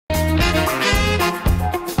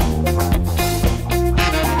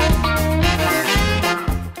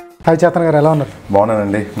Hi Chetan గారు, ఎలా ఉన్నారు?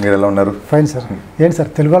 బాగున్నానండి, మీరు ఎలా ఉన్నారు? Fine sir. ఏంటి సార్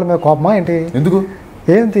తెలుగు వాళ్ళ మీద కోపమా ఏంటి? ఎందుకు?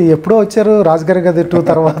 ఏంటి ఎప్పుడో వచ్చారు రాజుగారి గది 2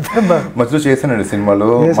 తర్వాత మధ్యలో చేశానండి సినిమాలు.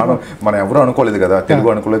 మనం ఎవరు అనుకోలేదు కదా, తెలుగు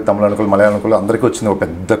అనుకోలేదు, తమిళ అనుకోలేదు, మలయాళం అనుకోలేదు, అందరికీ వచ్చింది ఒక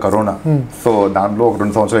పెద్ద కరోనా. సో దాంట్లో ఒక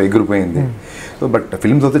 2 సంవత్సరాలు ఎగిరిపోయింది. సో బట్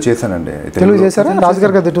ఫిల్మ్స్ అయితే చేశానండి. తెలుగు చేశారా?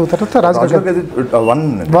 రాజుగారి గది 2 తర్వాత రాజుగారి గది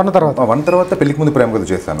 1 తర్వాత పెళ్లికి ముందు ప్రేమ గది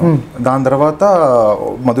చేశాను. దాని తర్వాత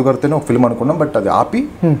మధుగారితోనే ఒక ఫిల్మ్ అనుకున్నాం, బట్ అది ఆపి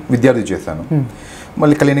విద్యార్థి చేశాను.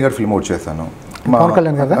 మళ్ళీ కళ్యాణి గారు ఫిల్మ్ ఒకటి చేశాను.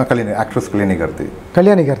 యాక్ట్రెస్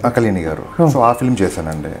కళ్యాణి గారు. సో ఆ ఫిల్మ్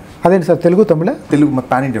చేశానండి. అదేంటి సార్, తెలుగు తమిళ? తెలుగు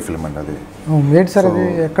పాన్ ఇండియా ఫిల్మ్ అండి అది. ఏంటి సార్ అది,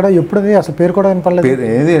 ఎక్కడ ఎప్పుడు అసలు పేరు కూడా వినపడలేదు, పేరు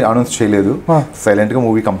ఏది అనౌన్స్ చేయలేదు, సైలెంట్గా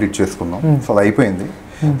మూవీ కంప్లీట్ చేసుకున్నాం. సో అది అయిపోయింది.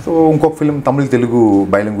 సో ఇంకొక ఫిల్మ్ తమిళ తెలుగు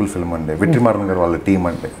బైలింగువల్ ఫిల్మ్ అండి, వెట్రిమారన్ గారు వాళ్ళ టీం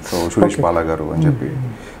అండి. సో సురేష్ బాలా గారు అని చెప్పి,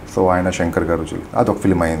 సో ఆయన శంకర్ గారు, అదొక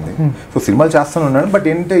ఫిల్మ్ అయింది. సో సినిమాలు చేస్తూనే ఉన్నాను. బట్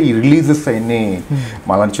ఏంటంటే ఈ రిలీజెస్ అన్ని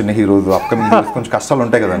మాలాంటి చిన్న హీరోస్ అప్కమింగ్ హీరోస్ కొంచెం కష్టాలు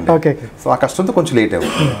ఉంటాయి కదండి. సో ఆ కష్టంతో కొంచెం లేట్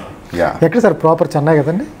అవుతుంది. ఎక్కడ సార్ ప్రాపర్? చెన్నై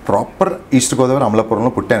కదండి? ప్రాపర్ ఈస్ట్ గోదావరి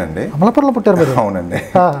అమలాపురంలో పుట్టానండి. అమలాపురంలో పుట్టారు మీరు? అవునండి,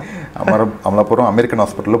 అమలాపురం అమెరికన్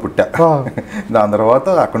హాస్పిటల్లో పుట్టా. దాని తర్వాత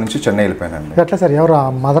అక్కడ నుంచి చెన్నై వెళ్ళిపోయానండి. ఎట్లా సార్, ఎవరు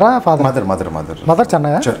మదరా father? Mother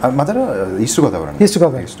Chennai, mother east Godavari. East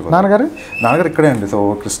Godavari. నాన్నగారు ఇక్కడే అండి. సో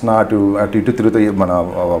కృష్ణ అటు ఇటు తిరుగుతూ మన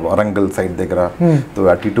వరంగల్ సైడ్ దగ్గర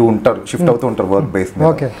అటు ఇటు ఉంటారు, షిఫ్ట్ అవుతూ ఉంటారు వర్క్ బేస్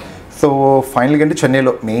మీద. సో ఫైనల్గా అంటే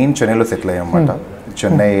చెన్నైలో సెటిల్ అయ్యామన్నమాట.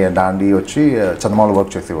 చెన్నై దాండి వచ్చి చందమాలో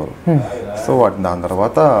వర్క్ చేసేవారు. సో దాని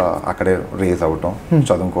తర్వాత అక్కడే రేజ్ అవటం,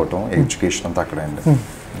 చదువుకోవటం, ఎడ్యుకేషన్ అంతా అక్కడే అండి.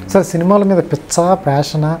 సార్ సినిమాల మీద పిచ్చ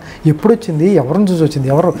ప్యాషనా ఎప్పుడు వచ్చింది? ఎవరిని చూసి వచ్చింది?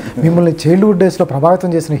 ఎవరు మిమ్మల్ని చైల్డ్హుడ్ డేస్లో ప్రభావితం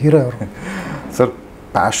చేసిన హీరో ఎవరు? సార్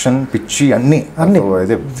ప్యాషన్, పిచ్చి అన్నీ.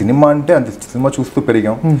 అదే సినిమా అంటే అంత సినిమా చూస్తూ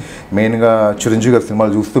పెరిగాం. మెయిన్గా చిరంజీవి గారి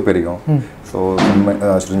సినిమాలు చూస్తూ పెరిగాం. సో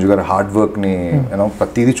చిరంజీవి గారి హార్డ్ వర్క్ని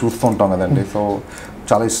ప్రతిదీ చూస్తూ ఉంటాం కదండి. సో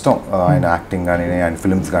చాలా ఇష్టం ఆయన యాక్టింగ్ కానీ, ఆయన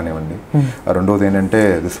ఫిల్మ్స్ కానివ్వండి. రెండోది ఏంటంటే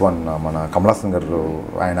దిస్ వన్ మన కమల్ హాసన్ గారు,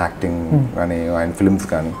 ఆయన యాక్టింగ్ కానీ, ఆయన ఫిల్మ్స్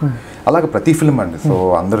కానీ, అలాగే ప్రతి ఫిల్మ్ అండి. సో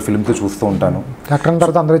అందరు ఫిల్మ్స్ చూస్తూ ఉంటాను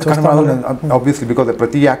ఆబ్వియస్లీ, బికాజ్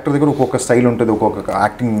ప్రతి యాక్టర్ దగ్గర ఒక్కొక్క స్టైల్ ఉంటుంది, ఒక్కొక్క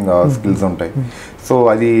యాక్టింగ్ స్కిల్స్ ఉంటాయి. సో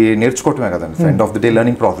అది నేర్చుకోవటమే కదండి. End of the day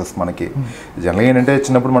learning process మనకి. జనరల్గా ఏంటంటే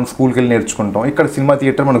చిన్నప్పుడు మనం స్కూల్కి వెళ్ళి నేర్చుకుంటాం. ఇక్కడ సినిమా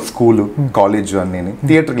థియేటర్ మనకు స్కూల్, కాలేజ్ అన్నీ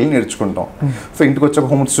థియేటర్కి వెళ్ళి నేర్చుకుంటాం. సో ఇంటికి వచ్చాక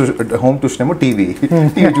హోమ్ ట్యూషన్ ఏమో టీవీ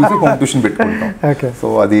చూసి హోమ్ ట్యూషన్ పెట్టుకుంటాం. సో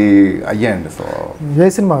అది అయ్యాండి. సో ఏ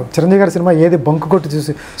సినిమా, చిరంజీవి గారి సినిమా ఏది బంక్ కొట్టి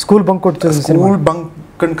చూసి, స్కూల్ బంక్ కొట్టి చూసి? స్కూల్ బంక్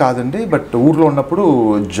అని కాదండి, బట్ ఊర్లో ఉన్నప్పుడు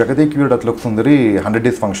జగదేక్ వీరుడు అతిలోక సుందరి 100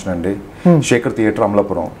 days ఫంక్షన్ అండి, శేఖర్ థియేటర్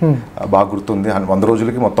అమలాపురం. బాగా గుర్తుంది. 100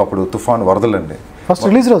 రోజులకి మొత్తం అప్పుడు తుఫాన్ వరదలు అండి. ఫస్ట్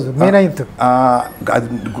రిలీజ్ రోజు మే 9th.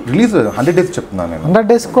 రిలీజ్ 100 days చెప్తున్నాను నేను. 100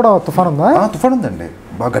 days కూడా తుఫాన్ ఉందా? తుఫాన్ ఉందండి,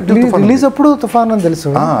 బాగా రిలీజ్ అప్పుడు తుఫాన్ అని తెలుసు.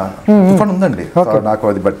 తుఫాన్ ఉందండి నాకు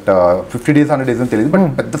అది. బట్ 50 days 100 days అని తెలియదు. బట్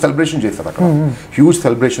పెద్ద సెలబ్రేషన్ చేశారు అక్కడ, హ్యూజ్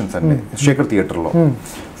సెలబ్రేషన్స్ అండి శేఖర్ థియేటర్లో.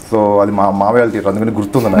 సో అది మా మావయ్య థియేటర్, అందుకని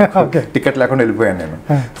గుర్తుంది నాకు. టికెట్ లేకుండా వెళ్ళిపోయాను నేను.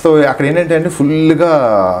 సో అక్కడ ఏంటంటే అండి ఫుల్గా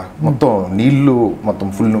మొత్తం నీళ్లు మొత్తం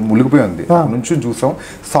ఫుల్ మునిగిపోయి ఉంది. అక్కడ నుంచి చూసాం.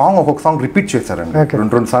 ఒక్కొక్క సాంగ్ రిపీట్ చేశారండి,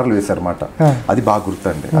 2 సార్లు వేశారన్నమాట. అది బాగా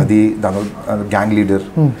గుర్తండి. అది దాని గ్యాంగ్ లీడర్.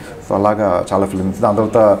 సో అలాగా చాలా ఫిల్మ్స్. దాని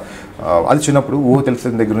తర్వాత అది చిన్నప్పుడు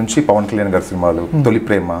తెలిసిన దగ్గర నుంచి పవన్ కళ్యాణ్ గారి సినిమాలు, తొలి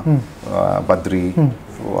ప్రేమ, బద్రి.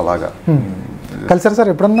 సో అలాగా కలిసారు సార్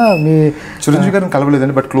ఎప్పుడన్నా? మీ చిరంజీవి గారిని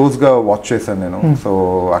కలవలేదండి, బట్ క్లోజ్గా వాచ్ చేశాను నేను. సో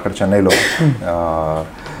అక్కడ చెన్నైలో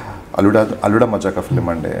అల్లుడా మజాక ఫిల్మ్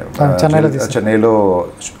అండి, చెన్నైలో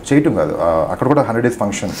చేయటం కాదు, అక్కడ కూడా 100 days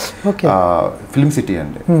ఫంక్షన్. ఫిల్మ్ సిటీ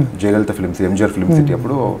అండి, Jayalalithaa film city, MGR film city.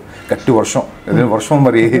 అప్పుడు గట్టి వర్షం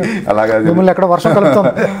మరి అలాగా.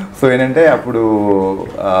 సో ఏంటంటే అప్పుడు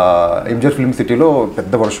ఎంజిఆర్ ఫిల్మ్ సిటీలో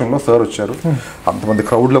పెద్ద వర్షంలో సార్ వచ్చారు. అంతమంది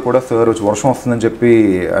క్రౌడ్లో కూడా సార్ వచ్చి వర్షం వస్తుందని చెప్పి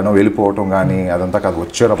వెళ్ళిపోవటం కానీ అదంతా కాదు,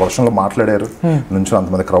 వచ్చారు, ఆ వర్షంలో మాట్లాడారు, నుంచి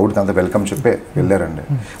అంతమంది క్రౌడ్కి అంత వెల్కమ్ చెప్పే వెళ్ళారండి.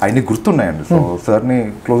 అవన్నీ గుర్తున్నాయండి. సో సార్ని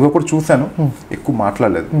క్లోజ్గా కూడా చూశాను, ఎక్కువ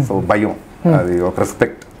మాట్లాడలేదు. సో భయం, అది ఒక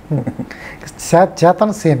రెస్పెక్ట్.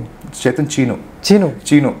 చేతన్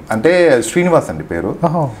చీను అంటే శ్రీనివాస్ అండి పేరు.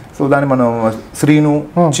 సో దాన్ని మనం శ్రీను,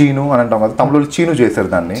 చీను అని అంటాం కదా. తమిళలో చీను చేశారు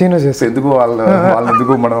దాన్ని. ఎందుకు వాళ్ళని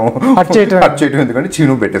ఎందుకు మనం అట్ చేయటం ఎందుకంటే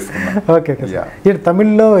చీను పెట్టేసుకున్నాం.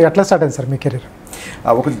 తమిళ్లో ఎట్లా స్టార్ట్ అయింది సార్ మీ కెరీర్?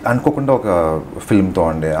 అనుకోకుండా ఒక ఫిల్మ్తో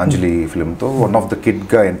అండి, అంజలి ఫిల్మ్తో వన్ ఆఫ్ ద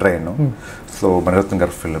కిడ్గా ఎంటర్ అయ్యాను. సో మణిరత్నం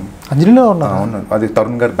గారి ఫిల్మ్ అంజలిలో అది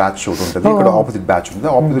తరుణ్ గారి బ్యాచ్ షూట్ ఉంటుంది, ఇక్కడ ఆపోజిట్ బ్యాచ్ ఉంటుంది.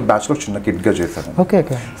 ఆపోజిట్ బ్యాచ్ లో చిన్న కిడ్ గా చేశాను.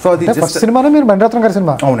 సో అది సినిమా మీరు మణిరత్నం గారి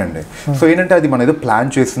సినిమా? అవునండి. సో ఏంటంటే అది మన ఏదో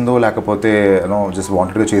ప్లాన్ చేసిందో లేకపోతే జస్ట్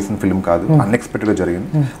వాంటెడ్ గా చేసిన ఫిల్మ్ కాదు, అన్ఎక్స్పెక్టెడ్ గా జరిగింది.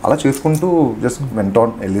 అలా చేసుకుంటూ జస్ట్ వెంట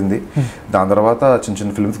వెళ్ళింది. దాని తర్వాత చిన్న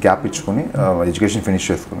చిన్న ఫిల్మ్స్ గ్యాప్ ఇచ్చుకుని ఎడ్యుకేషన్ ఫినిష్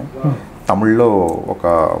చేసుకుని తమిళ్లో ఒక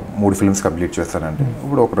 3 ఫిల్మ్స్ కంప్లీట్ చేస్తానండి.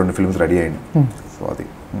 ఇప్పుడు ఒక 2 ఫిల్మ్స్ రెడీ అయ్యాయి. సో అది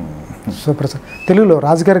సూపర్ సార్. తెలుగులో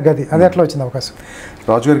రాజుగారి గది అది ఎట్లా వచ్చింది అవకాశం?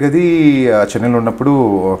 రాజుగారి గది చెన్నైలో ఉన్నప్పుడు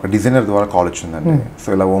ఒక డిజైనర్ ద్వారా కాల్ వచ్చిందండి. సో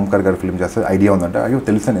ఇలా ఓంకార్ గారి ఫిల్మ్ చేస్తే ఐడియా ఉందంటే, అయ్యో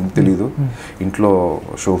తెలుసని ఎందుకు తెలియదు, ఇంట్లో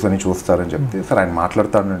షోస్ అని చూస్తారని చెప్తే సార్ ఆయన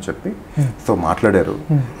మాట్లాడతారని చెప్పి సో మాట్లాడారు.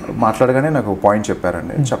 మాట్లాడగానే నాకు పాయింట్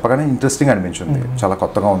చెప్పారండి. చెప్పగానే ఇంట్రెస్టింగ్ అనిపించింది, చాలా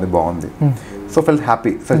కొత్తగా ఉంది, బాగుంది. సో ఫెల్ట్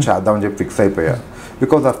హ్యాపీ, సరే చేద్దామని చెప్పి ఫిక్స్ అయిపోయా.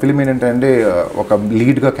 బికాజ్ ఆ ఫిల్మ్ ఏంటంటే ఒక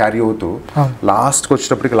లీడ్గా క్యారీ అవుతూ లాస్ట్కి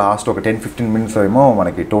వచ్చేటప్పటికి లాస్ట్ ఒక 10-15 minutes ఏమో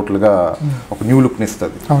మనకి టోటల్గా ఒక న్యూ లుక్ని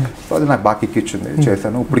ఇస్తుంది. సో అది నాకు బాగా ఎక్కిచ్చింది,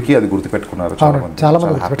 చేశాను. ఇప్పటికీ అది గుర్తుపెట్టుకున్నారు చాలా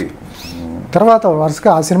హ్యాపీ. తర్వాత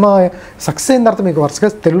వరుసగా ఆ సినిమా సక్సెస్ అయిన తర్వాత మీకు వరుసగా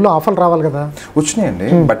తెలుగులో ఆఫర్లు రావాలి కదా? వచ్చినాయండి.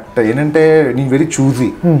 బట్ ఏంటంటే నేను వెరీ చూజీ,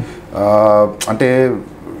 అంటే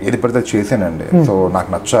ఏది పడితే చేశానండి. సో నాకు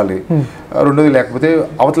నచ్చాలి, రెండోది లేకపోతే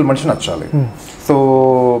అవతల మనిషి నచ్చాలి. సో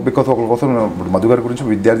బికాస్ ఒకరి కోసం ఇప్పుడు మధు గారి గురించి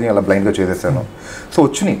విద్యార్థిని అలా బ్లైండ్గా చేసేసాను. సో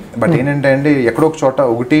వచ్చినాయి. బట్ ఏంటంటే అండి ఎక్కడో ఒక చోట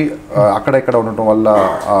ఒకటి అక్కడ ఇక్కడ ఉండటం వల్ల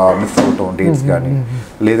మిస్ అవటం డేట్స్ కానీ,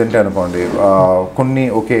 లేదంటే అనుకోండి కొన్ని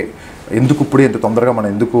ఓకే ఎందుకు ఇప్పుడు ఎంత తొందరగా మనం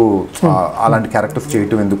ఎందుకు అలాంటి క్యారెక్టర్స్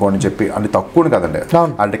చేయటం ఎందుకు అని చెప్పి, అంటే తక్కువ కదండి,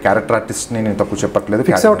 అంటే క్యారెక్టర్ ఆర్టిస్ట్ని నేను తక్కువ చెప్పట్లేదు,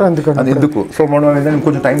 అది ఎందుకు. సో మనం ఏంటంటే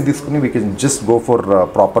కొంచెం టైం తీసుకుని we can just go for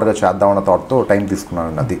ప్రాపర్గా చేద్దామన్న థాట్తో టైం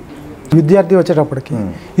తీసుకున్నాను. అది విద్యార్థి వచ్చేటప్పటికి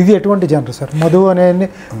ఇది ఎటువంటి జనరు సార్? మధు అనే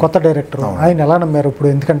కొత్త డైరెక్టర్, ఆయన ఎలా నమ్మారు ఇప్పుడు?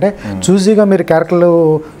 ఎందుకంటే చూజీగా మీరు క్యారెక్టర్లు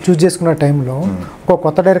చూజ్ చేసుకున్న టైంలో ఒక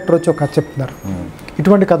కొత్త డైరెక్టర్ వచ్చి ఒక కథ చెప్తున్నారు.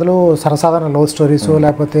 ఇటువంటి కథలు సరసాధారణ లవ్ స్టోరీస్,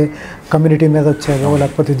 లేకపోతే కమ్యూనిటీ మీద వచ్చేవో,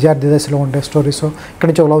 లేకపోతే విద్యార్థి దశలో ఉండే స్టోరీస్, ఇక్కడి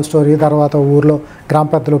నుంచి ఒక లవ్ స్టోరీ, తర్వాత ఊర్లో గ్రామ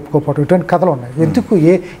పెద్దలు ఒప్పుకోపోవడం, ఇటువంటి కథలు ఉన్నాయి. ఎందుకు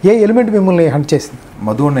ఏ ఎలిమెంట్ మిమ్మల్ని హంట్ చేసింది?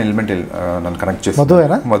 మధు అన్న ఎలిమెంట్ నన్ను కనెక్ట్ చేసింది.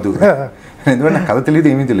 మధువేనా? మధు, ఎందుకంటే నాకు కథ తెలియదు,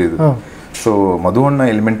 ఏమీ తెలియదు. సో మధు అన్న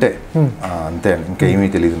ఎలిమెంటే అంతే అండి, ఇంకా ఏమీ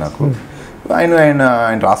తెలియదు నాకు.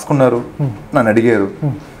 ఆయన రాసుకున్నారు, నన్ను అడిగారు.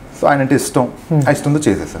 సో ఆయన అంటే ఇష్టం, ఆ ఇష్టంతో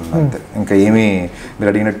చేసేసాను అంతే. ఇంకా ఏమీ మీరు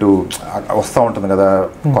అడిగినట్టు వస్తూ ఉంటుంది కదా,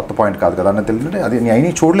 కొత్త పాయింట్ కాదు కదా అన్న తెలియదు. అది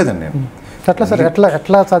నేను చూడలేదండి నేను. ఎట్లా సార్,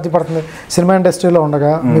 ఎట్లా సాధ్యపడుతుంది? సినిమా ఇండస్ట్రీలో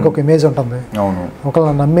ఉండగా మీకు ఒక ఇమేజ్ ఉంటుంది. అవును.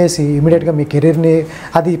 ఒకళ్ళని నమ్మేసి ఇమీడియట్గా మీ కెరీర్ని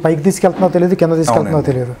అది పైకి తీసుకెళ్తున్నో తెలియదు, కింద తీసుకెళ్తున్నో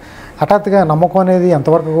తెలియదు. హఠాత్తుగా నమ్మకం అనేది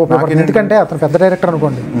ఎంతవరకు ఉపయోగపడుతుంది? ఎందుకంటే అతను పెద్ద డైరెక్టర్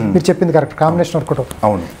అనుకోండి, మీరు చెప్పింది కరెక్ట్, కాంబినేషన్ వర్కౌట్ అవుతుంది.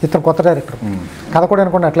 అవును. ఇతను కొత్త డైరెక్టర్, కథ కూడా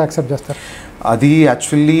అనుకోండి, ఎట్లా యాక్సెప్ట్ చేస్తారు? అది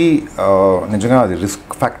యాక్చువల్లీ నిజంగా అది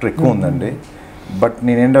రిస్క్ ఫ్యాక్టర్ ఎక్కువ ఉందండి. బట్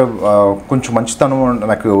నేనేంటో కొంచెం మంచితనం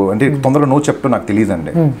నాకు, అంటే తొందరగా నో చెప్పడం నాకు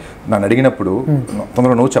తెలియదండి. నన్ను అడిగినప్పుడు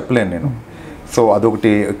తొందరగా నో చెప్పలేను నేను. సో అదొకటి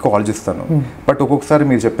ఎక్కువ ఆలోచిస్తాను. బట్ ఒక్కొక్కసారి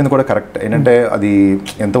మీరు చెప్పింది కూడా కరెక్ట్, ఏంటంటే అది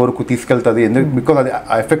ఎంతవరకు తీసుకెళ్తుంది, ఎందుకు బికాజ్ అది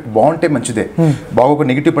ఆ ఎఫెక్ట్ బాగుంటే మంచిదే, బాగా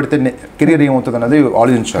నెగిటివ్ పడితే కెరీర్ ఏమవుతుంది అనేది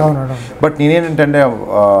ఆలోచించాలి. బట్ నేనేంటంటే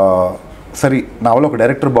సరే నా వల్ల ఒక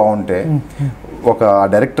డైరెక్టర్ బాగుంటే, ఒక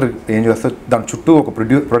డైరెక్టర్ ఏం చేస్తారు, దాని చుట్టూ ఒక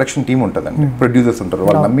ప్రొడక్షన్ టీమ్ ఉంటుందండి, ప్రొడ్యూసర్స్ ఉంటారు,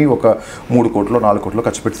 వాళ్ళు నమ్మి ఒక 3 కోట్లు 4 కోట్లు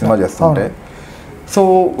ఖర్చు పెట్టి సినిమా చేస్తుంటే, సో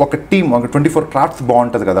ఒక టీమ్, ఒక 24 క్రాఫ్ట్స్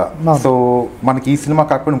బాగుంటుంది కదా. సో మనకి ఈ సినిమా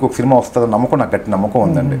కాకపోతే ఇంకొక సినిమా వస్తుంది నమ్మకం, నాకు గట్టి నమ్మకం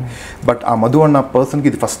ఉందండి. బట్ ఆ మధు అన్న పర్సన్కి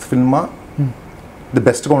ఇది ఫస్ట్ సినిమా, ది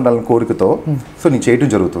బెస్ట్గా ఉండాలని కోరికతో సో నేను చేయడం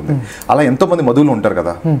జరుగుతుంది. అలా ఎంతోమంది మధువులు ఉంటారు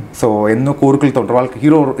కదా, సో ఎన్నో కోరికలతో ఉంటారు, వాళ్ళకి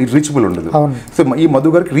హీరో రీచబుల్ ఉండదు. సో ఈ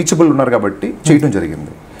మధు గారికి రీచబుల్ ఉన్నారు కాబట్టి చేయడం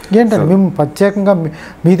జరిగింది. ఏంటంటే మేము ప్రత్యేకంగా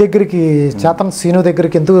మీ దగ్గరికి, చేతన్ సీను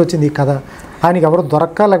దగ్గరికి ఎందుకు వచ్చింది ఈ కథ? ఆయనకి ఎవరు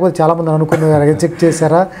దొరక్క, లేకపోతే చాలామంది అనుకున్నారు, రిజెక్ట్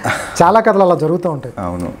చేశారా? చాలా కథలు అలా జరుగుతూ ఉంటాయి.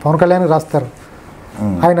 అవును. పవన్ కళ్యాణ్కి రాస్తారు,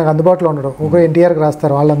 ఆయనకు అందుబాటులో ఉండడు. ఒక ఎన్టీఆర్కి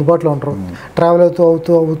రాస్తారు, వాళ్ళు అందుబాటులో ఉంటారు. ట్రావెల్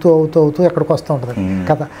అవుతూ ఎక్కడికి వస్తూ ఉంటుంది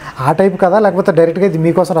కథ. ఆ టైప్ కదా, లేకపోతే డైరెక్ట్గా ఇది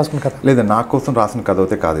మీకోసం రాసుకున్న కథ? లేదా నా కోసం రాసిన కథ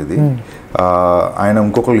అయితే కాదు ఇది. ఆయన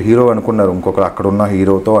ఇంకొకరు హీరో అనుకున్నారు, ఇంకొకరు అక్కడ ఉన్న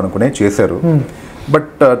హీరోతో అనుకునే చేశారు.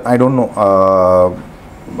 బట్ ఐ డోంట్ నో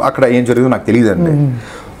అక్కడ ఏం జరిగిందో నాకు తెలియదండి.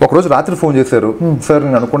 ఒకరోజు రాత్రి ఫోన్ చేశారు, సార్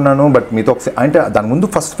నేను అనుకున్నాను బట్ మీతో అంటే దాని ముందు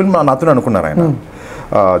ఫస్ట్ ఫిల్మ్ నాతో అనుకున్నారు ఆయన,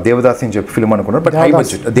 దేవదాసి అని చెప్పి ఫిల్మ్ అనుకున్నారు, but high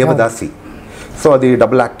budget devadasi. So అది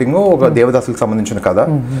డబుల్ యాక్టింగ్, ఒక దేవదాసులకు సంబంధించిన కథ.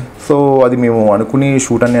 సో అది మేము అనుకుని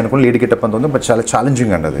షూట్ అని అనుకుని లేడీ గెటప్ అంత ఉంది, బట్ చాలా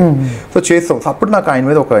ఛాలెంజింగ్ అండి అది. సో చేస్తాం. సో అప్పుడు నాకు ఆయన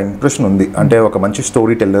మీద ఒక ఇంప్రెషన్ ఉంది, అంటే ఒక మంచి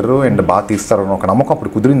స్టోరీ టెల్లర్ అండ్ బాగా తీస్తారని ఒక నమ్మకం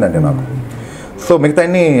అప్పుడు కుదిరిందండి నాకు. సో మిగతా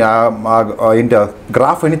అన్ని ఏంటి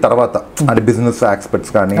గ్రాఫ్ అయిన తర్వాత, అంటే బిజినెస్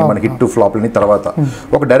ఆస్పెక్ట్స్ కానీ మన హిట్ ఫ్లాప్ అయిన తర్వాత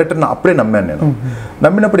ఒక డైరెక్టర్ని అప్పుడే నమ్మాను నేను.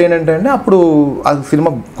 నమ్మినప్పుడు ఏంటంటే అండి, అప్పుడు ఆ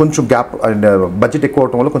సినిమా కొంచెం గ్యాప్ అండ్ బడ్జెట్ ఎక్కువ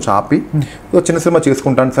అవడం వల్ల కొంచెం ఆపి చిన్న సినిమా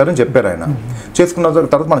చేసుకుంటాను సార్ అని చెప్పారు ఆయన. చేసుకున్న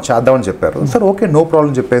తర్వాత మనం చేద్దామని చెప్పారు. సార్ ఓకే నో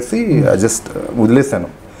ప్రాబ్లం చెప్పేసి జస్ట్ వదిలేశాను.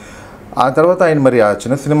 ఆ తర్వాత ఆయన మరి ఆ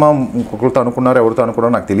చిన్న సినిమా ఇంకొకరితో అనుకున్నారు, ఎవరితో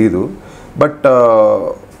అనుకున్నారో నాకు తెలియదు. బట్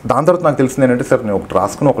దాని తర్వాత నాకు తెలిసింది ఏంటంటే, సార్ నేను ఒకటి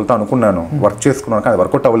రాసుకుని ఒకరితో అనుకున్నాను, వర్క్ చేసుకున్నాను, కానీ అది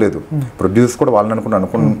వర్కౌట్ అవ్వలేదు. ప్రొడ్యూసర్స్ కూడా వాళ్ళని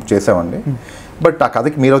అనుకుని చేసామండి. బట్ ఆ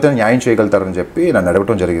కథకి మీరైతే న్యాయం చేయగలుగుతారని చెప్పి నన్ను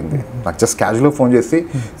అడగటం జరిగింది. నాకు జస్ట్ క్యాజువల్గా ఫోన్ చేసి,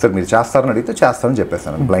 సార్ మీరు చేస్తారని అడిగితే చేస్తారని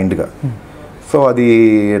చెప్పేస్తాను బ్లైండ్గా. సో అది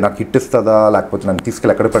నాకు హిట్ ఇస్తుందా లేకపోతే నన్ను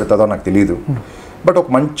తీసుకెళ్ళి ఎక్కడ పెడతాదో నాకు తెలియదు. బట్ ఒక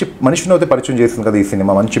మంచి మనిషిని అయితే పరిచయం చేసింది కదా ఈ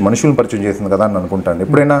సినిమా, మంచి మనుషులను పరిచయం చేసింది కదా అని అనుకుంటాను.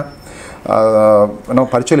 ఎప్పుడైనా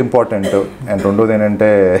పరిచయాలు ఇంపార్టెంట్. అండ్ రెండోది ఏంటంటే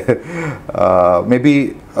మేబీ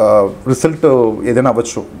రిజల్ట్ ఏదైనా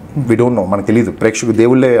అవ్వచ్చు, వి డోంట్ నో, మనకు తెలియదు. ప్రేక్షకులు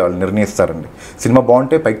దేవుళ్ళే వాళ్ళు నిర్ణయిస్తారండి. సినిమా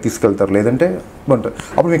బాగుంటే పైకి తీసుకెళ్తారు, లేదంటే బాగుంటుంది,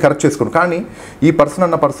 అప్పుడు మీరు కరెక్ట్ చేసుకోండి. కానీ ఈ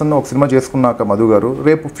పర్సన్ ఒక సినిమా చేసుకున్నాక మధు గారు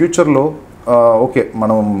రేపు ఫ్యూచర్లో ఓకే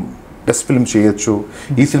మనం బెస్ట్ ఫిల్మ్ చేయొచ్చు,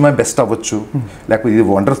 ఈ సినిమా బెస్ట్ అవ్వచ్చు, లేకపోతే ఇది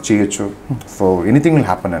వండర్స్ చేయొచ్చు. సో ఎనీథింగ్ విల్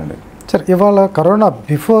హ్యాపెన్ అండి. సార్ ఇవాళ corona,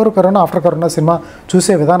 before corona after corona cinema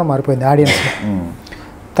చూసే విధానం మారిపోయింది ఆడియన్స్.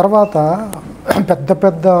 తర్వాత పెద్ద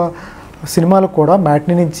పెద్ద సినిమాలకు కూడా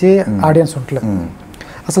మ్యాట్నీ నుంచి ఆడియన్స్ ఉండలేదు.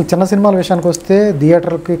 అసలు చిన్న సినిమాల విషయానికి వస్తే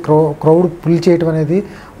థియేటర్కి క్రౌడ్ ఫుల్ చేయడం అనేది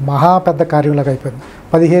మహా పెద్ద కార్యంలాగా అయిపోయింది.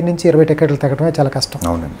 15 నుంచి 20 టికెట్లు తగ్గడమే చాలా కష్టం.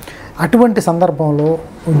 అవునండి. అటువంటి సందర్భంలో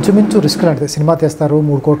ఇంచుమించు రిస్క్ లాంటిది. సినిమా తీస్తారు,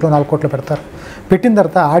 3 కోట్లు 4 కోట్లు పెడతారు. పెట్టిన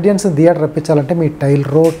తర్వాత ఆడియన్స్ థియేటర్ రప్పించాలంటే మీ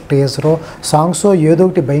టైలరో టేజరో సాంగ్సో ఏదో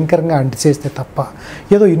ఒకటి భయంకరంగా అంటిచేస్తే తప్ప,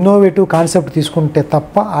 ఏదో ఇన్నోవేటివ్ కాన్సెప్ట్ తీసుకుంటే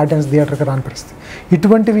తప్ప ఆడియన్స్ థియేటర్కి రాని పరిస్థితి.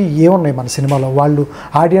 ఇటువంటివి ఏమున్నాయి మన సినిమాలో? వాళ్ళు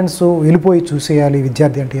ఆడియన్స్ వెళ్ళిపోయి చూసేయాలి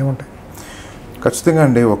విద్యార్థి అంటే ఏముంటాయి? ఖచ్చితంగా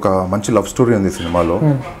అండి, ఒక మంచి లవ్ స్టోరీ ఉంది సినిమాలో.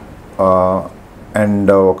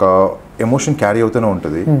 అండ్ ఒక ఎమోషన్ క్యారీ అవుతూనే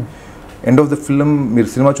ఉంటుంది. ఎండ్ ఆఫ్ ద ఫిల్మ్ మీరు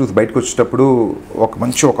సినిమా చూసి బయటకు వచ్చేటప్పుడు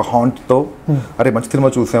ఒక హాంట్తో అరే మంచి సినిమా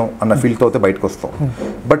చూసాం అన్న ఫీల్తో అయితే బయటకు వస్తాం.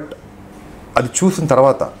 బట్ అది చూసిన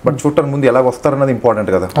తర్వాత, చూడటానికి ముందు ఎలా వస్తారన్నది ఇంపార్టెంట్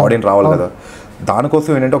కదా, ఆడియన్స్ రావాలి కదా. దానికోసం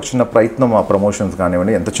ఏంటంటే ఒక చిన్న ప్రయత్నం, ఆ ప్రమోషన్స్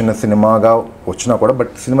కానివ్వండి, ఎంత చిన్న సినిమాగా వచ్చినా కూడా,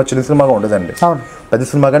 బట్ సినిమా చిన్న సినిమాగా ఉండదండి, పెద్ద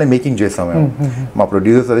సినిమాగానే మేకింగ్ చేస్తాం మేము. మా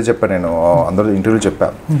ప్రొడ్యూసర్స్ అదే చెప్పాను, నేను అందరూ ఇంటర్వ్యూలు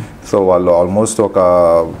చెప్పాను. సో వాళ్ళు ఆల్మోస్ట్ ఒక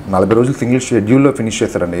 40 రోజులు సింగిల్ షెడ్యూల్లో ఫినిష్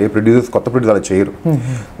చేస్తారండి. ఏ ప్రొడ్యూసర్స్, కొత్త ప్రొడ్యూసర్ అలా చేయరు.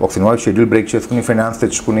 ఒక సినిమా షెడ్యూల్ బ్రేక్ చేసుకుని, ఫైనాన్స్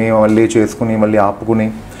తెచ్చుకుని, మళ్ళీ చేసుకుని, మళ్ళీ ఆపుకుని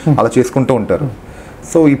అలా చేసుకుంటూ ఉంటారు.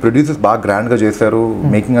 సో ఈ ప్రొడ్యూసర్స్ బాగా గ్రాండ్గా చేశారు,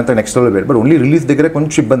 మేకింగ్ అంతా నెక్స్ట్ లెవెల్ పెట్టారు. బట్ ఓన్లీ రిలీజ్ దగ్గర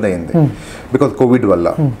కొంచెం ఇబ్బంది అయింది బికాజ్ కోవిడ్ వల్ల.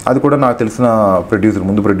 అది కూడా నాకు తెలిసిన ప్రొడ్యూసర్,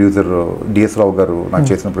 ముందు ప్రొడ్యూసర్ డిఎస్ రావు గారు నాకు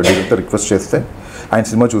చేసిన ప్రొడ్యూసర్తో రిక్వెస్ట్ చేస్తే ఆయన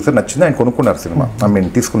సినిమా చూసారు, నచ్చింది, ఆయన కొనుక్కున్నారు సినిమా,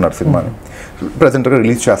 తీసుకున్నారు సినిమాని, ప్రజెంట్గా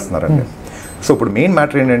రిలీజ్ చేస్తున్నారండి. సో ఇప్పుడు మెయిన్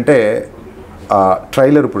మ్యాటర్ ఏంటంటే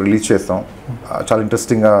ట్రైలర్ ఇప్పుడు రిలీజ్ చేస్తాం, చాలా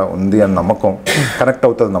ఇంట్రెస్టింగ్గా ఉంది అని నమ్మకం, కనెక్ట్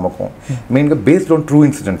అవుతుంది నమ్మకం. మెయిన్గా బేస్డ్ ఆన్ ట్రూ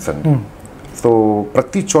ఇన్సిడెంట్స్ అండి. సో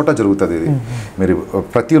ప్రతి చోట జరుగుతుంది ఇది. మీరు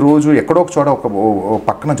ప్రతిరోజు ఎక్కడో ఒక చోట ఒక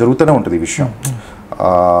పక్కన జరుగుతూనే ఉంటుంది ఈ విషయం.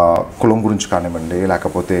 కులం గురించి కానివ్వండి,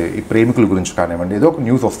 లేకపోతే ఈ ప్రేమికుల గురించి కానివ్వండి, ఏదో ఒక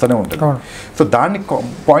న్యూస్ వస్తూనే ఉంటుంది. సో దాన్ని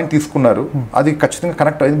పాయింట్ తీసుకున్నారు, అది ఖచ్చితంగా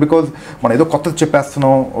కనెక్ట్ అయింది. బికాజ్ మనం ఏదో కొత్తది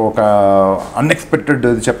చెప్పేస్తున్నాం, ఒక అన్ఎక్స్పెక్టెడ్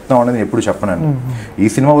చెప్తున్నాం అనేది ఎప్పుడు చెప్పనండి. ఈ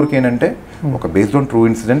సినిమా వరకు ఏంటంటే ఒక బేస్డ్ ఆన్ ట్రూ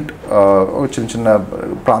ఇన్సిడెంట్, చిన్న చిన్న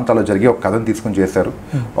ప్రాంతాల్లో జరిగి ఒక కథను తీసుకుని చేశారు.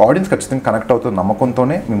 ఆడియన్స్ ఖచ్చితంగా కనెక్ట్ అవుతుంది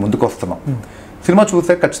నమ్మకంతోనే మేము ముందుకు వస్తున్నాం. సినిమా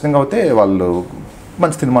చూస్తే ఖచ్చితంగా అయితే వాళ్ళు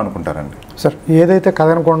మంచి సినిమా అనుకుంటారండి. సార్ ఏదైతే కథ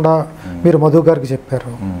అనకుండా మీరు మధు గారికి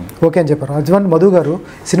చెప్పారు, ఓకే అని చెప్పారు, అజ్వన్ మధు గారు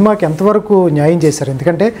సినిమాకి ఎంతవరకు న్యాయం చేశారు?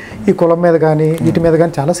 ఎందుకంటే ఈ కులం మీద కానీ వీటి మీద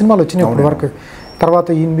కానీ చాలా సినిమాలు వచ్చినాయి ఇప్పటి వరకు. తర్వాత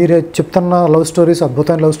ఈ మీరే చెప్తున్న లవ్ స్టోరీస్,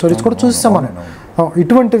 అద్భుతమైన లవ్ స్టోరీస్ కూడా చూస్తాం మనం.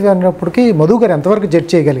 ఇటువంటివి అన్నప్పటికీ మధు గారు ఎంతవరకు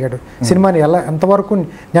జడ్జ్ చేయగలిగాడు సినిమాని, ఎంతవరకు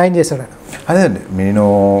న్యాయం చేశాడు? అదే అండి, నేను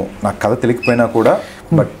నాకు కథ తెలియకపోయినా కూడా,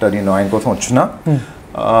 బట్ నేను ఆయన కోసం వచ్చిన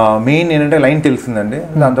మెయిన్ ఏంటంటే లైన్ తెలిసిందండి.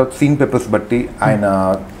 దాని తర్వాత సీన్ పేపర్స్ బట్టి ఆయన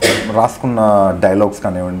రాసుకున్న డైలాగ్స్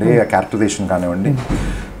కానివ్వండి, ఆ క్యారెక్టరైజేషన్ కానివ్వండి,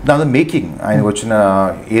 దాని మేకింగ్, ఆయనకు వచ్చిన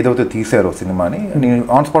ఏదైతే తీసారో సినిమాని నేను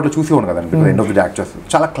ఆన్ స్పాట్లో చూసేవాను కదండి. ఎండ్ ఆఫ్ ది యాక్టర్స్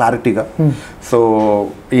చాలా క్లారిటీగా, సో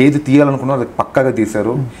ఏది తీయాలనుకున్నారో అది పక్కాగా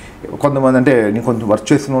తీశారు. కొంతమంది అంటే నేను కొంచెం వర్క్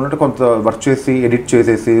చేసిన ఉన్నట్టు కొంత వర్క్ చేసి ఎడిట్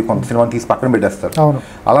చేసేసి కొంత సినిమాని తీసి పక్కన పెట్టేస్తారు,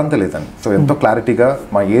 అలంతా లేదండి. సో ఎంతో క్లారిటీగా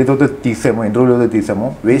మా ఏదైతే తీసామో, ఎన్ని రోజులు ఏదైతే తీసామో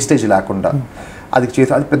వేస్టేజ్ లేకుండా అది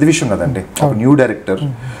చేసి, అది పెద్ద విషయం కదండి. ఒక న్యూ డైరెక్టర్,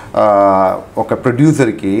 ఒక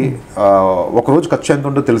ప్రొడ్యూసర్కి ఒకరోజు ఖర్చు ఎంత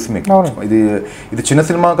ఉంటుందో తెలుసు మీకు. ఇది చిన్న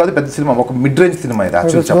సినిమా కాదు, పెద్ద సినిమా, ఒక మిడ్ రేంజ్ సినిమా. ఇది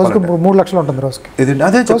యాక్చువల్ చెప్పాలంటే 3 లక్షలు ఉంటుంది రోజుకి. ఇది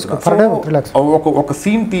అదే చెప్తున్నా, ఒక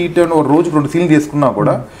సీన్ తీయటం ఒక రోజుకి 2 సీన్లు తీసుకున్నా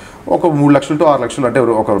కూడా ఒక 3 లక్షలు to 6 లక్షలు, అంటే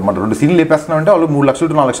ఒక మన 2 సీన్లు లేపేస్తున్నాం అంటే వాళ్ళు 3 లక్షలు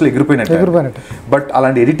to 4 లక్షలు ఎగిరిపోయినట్టు. బట్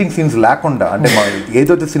అలాంటి ఎడిటింగ్ సీన్స్ లేకుండా, అంటే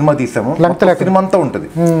ఏదైతే సినిమా తీసామో సినిమా అంతా ఉంటుంది,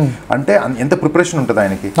 అంటే ఎంత ప్రిపరేషన్ ఉంటుంది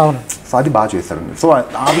ఆయనకి. సో అది బాగా చేశారండి. సో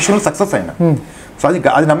ఆ విషయంలో సక్సెస్ అయినా, సో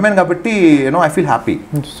అది నమ్మాను కాబట్టి ఐ ఫీల్ హ్యాపీ.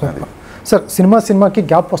 సార్ సినిమాకి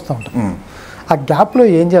గ్యాప్ వస్తూ ఉంటుంది, ఆ గ్యాప్లో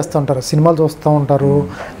ఏం చేస్తూ ఉంటారు? సినిమాలు చూస్తూ ఉంటారు,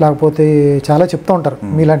 లేకపోతే చాలా చెప్తూ ఉంటారు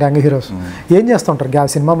మీలాంటి యంగ్ హీరోస్, ఏం చేస్తూ ఉంటారు?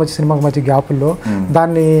 సినిమాకి మధ్య గ్యాపుల్లో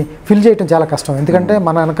దాన్ని ఫిల్ చేయడం చాలా కష్టం. ఎందుకంటే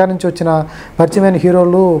మన వెనక నుంచి వచ్చిన పరిచయమైన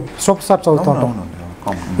హీరోలు సూపర్ స్టార్స్ అవుతూ ఉంటాం,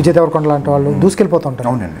 విజయ్ దేవరకొండ లాంటి వాళ్ళు దూసుకెళ్ళిపోతూ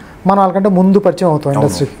ఉంటారు. మనం వాళ్ళకంటే ముందు పరిచయం అవుతాం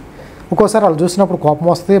ఇండస్ట్రీకి. ఒక్కోసారి వాళ్ళు చూసినప్పుడు కోపం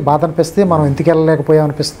వస్తే, బాధ అనిపిస్తే, మనం ఎందుకు వెళ్ళలేకపోయాం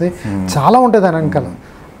అనిపిస్తుంది, చాలా ఉంటుంది దాని వెనకాల.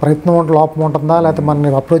 ప్రయత్నం లోపం ఉంటుందా, లేకపోతే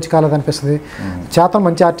మన అప్రోచ్ కాలేదనిపిస్తుంది. చేతన్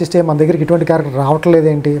మంచి ఆర్టిస్టే, మన దగ్గరికి ఇటువంటి క్యారెక్టర్ రావట్లేదు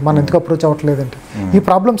ఏంటి, మనం ఎందుకు అప్రోచ్ అవ్వట్లేదు ఏంటి, ఈ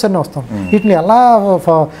ప్రాబ్లమ్స్ అన్నీ వస్తాం. వీటిని ఎలా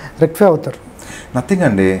రెక్టిఫై అవుతారు? నథింగ్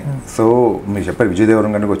అండి. సో మీరు చెప్పారు విజయ్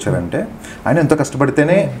దేవరకొండ గారికి వచ్చారంటే ఆయన ఎంతో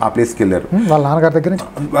కష్టపడితేనే ఆ ప్లేస్కి వెళ్ళారు. వాళ్ళ నాన్నగారి దగ్గర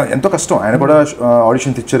ఎంతో కష్టం. ఆయన కూడా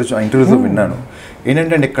ఆడిషన్స్ ఇచ్చారు, ఇంటర్వ్యూస్లో విన్నాను.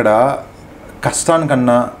 ఏంటంటే ఇక్కడ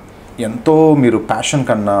కష్టానికన్నా ఎంతో మీరు ప్యాషన్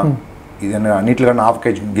కన్నా ఇదన్నా అన్నిటికన్నా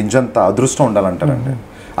ఆవకాయ గింజంత అదృష్టం ఉండాలంటారండి.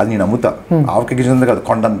 అది నేను నమ్ముతా. ఆవకాయ గింజంత కాదు,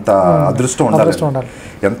 కొండంత అదృష్టం ఉండాలి.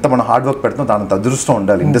 ఎంత మనం హార్డ్ వర్క్ పెడతాం దానంత అదృష్టం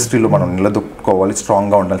ఉండాలి. ఇండస్ట్రీలో మనం నిలదొక్కుకోవాలి,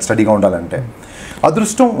 స్ట్రాంగ్గా ఉండాలి, స్టడీగా ఉండాలంటే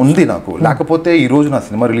అదృష్టం ఉంది నాకు. లేకపోతే ఈరోజు నా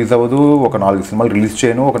సినిమా రిలీజ్ అవ్వదు, ఒక 4 సినిమాలు రిలీజ్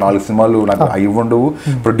చేయను, ఒక 4 సినిమాలు నాకు ఇవ్వండు,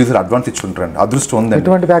 ప్రొడ్యూసర్ అడ్వాన్స్ ఇచ్చుకుంటారండి. అదృష్టం ఉంది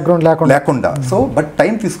లేకుండా. సో బట్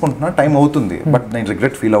టైం తీసుకుంటున్నా, టైం అవుతుంది. బట్ నేను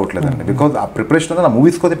రిగ్రెట్ ఫీల్ అవ్వట్లేదండి. బికాజ్ ఆ ప్రిపరేషన్ నా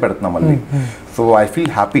మూవీస్ కోతే పెడుతున్నా మళ్ళీ. So I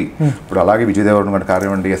feel happy. ఇప్పుడు అలాగే విజయ్ దేవరకొండ గారు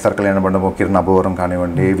కానివ్వండి, ఎస్ఆర్ కళ్యాణ మండపం కిరణ్ అబ్బవరం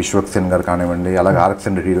కానివ్వండి, విశ్వక్సేన్ గారు కానివ్వండి, అలాగే ఆర్ఎక్స్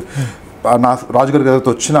హీరో నా రాజుగారి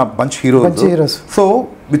గారితో వచ్చిన bunch heroes. So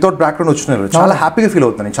without background వచ్చినారు. చాలా హ్యాపీగా ఫీల్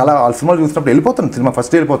అవుతాను. చాలా ఆ సినిమాలు చూసినప్పుడు వెళ్ళిపోతాను, సినిమా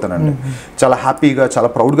ఫస్ట్ వెళ్ళిపోతానండి. చాలా హ్యాపీగా, చాలా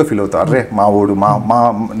ప్రౌడ్గా ఫీల్ అవుతాను. అరే మా ఓడు మా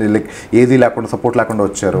లైక్ ఏది లేకుండా, సపోర్ట్ లేకుండా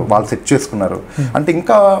వచ్చారు, వాళ్ళు సెట్ చేసుకున్నారు అంటే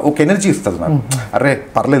ఇంకా ఒక ఎనర్జీ ఇస్తుంది నాకు. అరే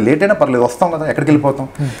పర్లేదు, లేట్ అయినా పర్లేదు, వస్తాం కదా, ఎక్కడికి వెళ్ళిపోతాం.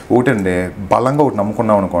 ఒకటండి బలంగా ఒకటి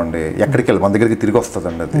నమ్ముకున్నాం అనుకోండి, ఎక్కడికి వెళ్ళి మన దగ్గరికి తిరిగి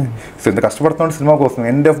వస్తుందండి అది. సో ఇంత కష్టపడుతున్నాం సినిమా కోసం,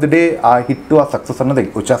 ఎండ్ ఆఫ్ ది డే ఆ హిట్, ఆ సక్సెస్ అన్నది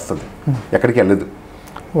వచ్చేస్తుంది, ఎక్కడికి వెళ్ళదు.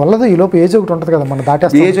 వాళ్ళది ఈలోపు ఏజ్ ఒకటి ఉంటుంది కదా, మన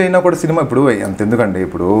దాటే ఏజ్ అయినా కూడా సినిమా ఇప్పుడు అంత ఎందుకండి.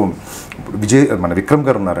 ఇప్పుడు విజయ్ మన విక్రమ్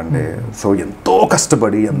గారు ఉన్నారండి. సో ఎంతో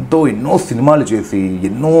కష్టపడి ఎన్నో సినిమాలు చేసి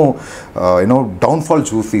ఎన్నో డౌన్ఫాల్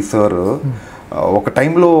చూసి సార్ ఒక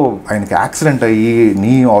టైంలో ఆయనకి యాక్సిడెంట్ అయ్యి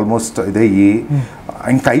నీ ఆల్మోస్ట్ ఇదయ్యి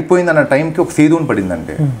ఇంకా అయిపోయింది అన్న టైంకి ఒక సేదుని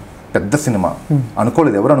పడిందండి. పెద్ద సినిమా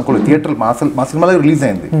అనుకోలేదు, ఎవరు అనుకోలేదు. థియేటర్ మా సినిమాలో రిలీజ్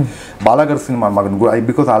అయింది. బాలాగారి సినిమా మాకు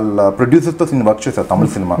బికాస్ వాళ్ళ ప్రొడ్యూసర్తో నేను వర్క్ చేశాను. తమిళ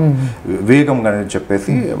సినిమా వేగం అని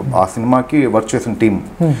చెప్పేసి ఆ సినిమాకి వర్క్ చేసిన టీం.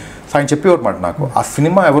 సో ఆయన చెప్పేవారు మాట నాకు, ఆ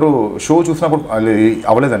సినిమా ఎవరు షో చూసినప్పుడు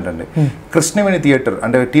అవ్వలేదంటండి. కృష్ణవేణి థియేటర్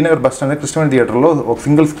అంటే tea Nagar bus stand Krishnaveni థియేటర్లో ఒక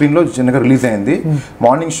సింగిల్ స్క్రీన్లో చిన్నగా రిలీజ్ అయింది.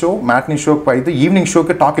 మార్నింగ్ షో మ్యాట్నీ షోకి అయితే ఈవినింగ్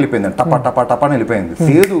షోకి టాక్ వెళ్ళిపోయింది, టపా టపా టపా అని వెళ్ళిపోయింది.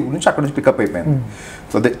 సేదు నుంచి అక్కడ నుంచి పికప్ అయిపోయింది.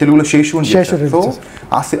 సో తెలుగులో శేషు అని చెప్పారు.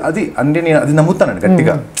 సో అది అంటే నేను అది నమ్ముతానండి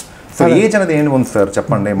గట్టిగా. సో ఏజ్ అనేది ఏంటి ఉంది సార్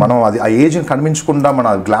చెప్పండి. మనం అది ఆ ఏజ్ని కనిపించకుండా మన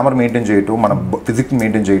గ్లామర్ మెయింటైన్ చేయటం, మన ఫిజిక్స్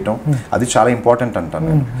మెయింటైన్ చేయటం అది చాలా ఇంపార్టెంట్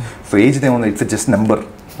అంటాను. సో ఏజ్ ఏముంది, ఇట్స్ జస్ట్ నెంబర్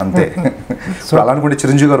అంతే. సో అలా అనుకుంటే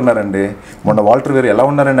చిరంజీవి గారు ఉన్నారండి. మొన్న వాల్టర్ వేరు ఎలా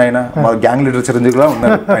ఉన్నారండి, ఆయన మా గ్యాంగ్ లీడర్ చిరంజీవిగా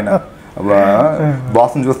ఉన్నారు. ఆయన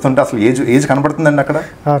బాస్ని చూస్తుంటే అసలు ఏజ్ కనపడుతుందండి అక్కడ.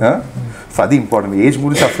 సో అది ఇంపార్టెంట్. ఏజ్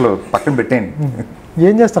గురించి అసలు పక్కన పెట్టేయండి.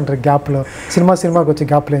 ఏం చేస్తుంటారు గ్యాప్లో, సినిమాకి వచ్చి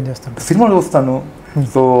గ్యాప్లో ఏం చేస్తుంటారు? సినిమాలు చూస్తాను,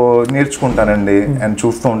 సో నేర్చుకుంటానండి అండ్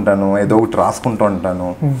చూస్తూ ఉంటాను, ఏదో ఒకటి రాసుకుంటూ ఉంటాను.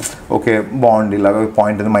 ఓకే బాగుంది, ఇలాగ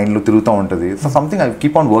పాయింట్ అది మైండ్లో తిరుగుతూ ఉంటుంది. So something I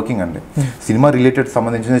keep on working అండి. సినిమా రిలేటెడ్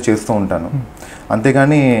సంబంధించినది చేస్తూ ఉంటాను.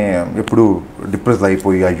 అంతేగాని ఎప్పుడు డిప్రెస్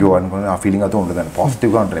అయిపోయి అయ్యో అనుకుని ఆ ఫీలింగ్ అయితే ఉండదండి.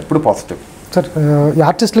 పాజిటివ్గా ఉంటాను, ఎప్పుడు పాజిటివ్. సార్ ఈ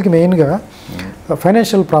ఆర్టిస్టులకి మెయిన్గా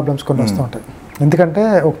ఫైనాన్షియల్ ప్రాబ్లమ్స్ కొన్ని వస్తూ ఉంటాయి. ఎందుకంటే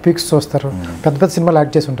ఒక పీక్స్ చూస్తారు, పెద్ద పెద్ద సినిమాలు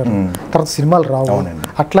యాక్ట్ చేసి ఉంటారు, తర్వాత సినిమాలు రావు.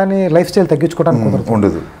 అట్లానే లైఫ్ స్టైల్ తగ్గించుకోవడానికి కుదరదు.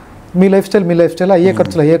 ఉండదు. మీ లైఫ్ స్టైల్ అయ్యే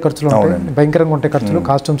ఖర్చులు ఉంటాయి, భయంకరంగా ఉంటాయి ఖర్చులు.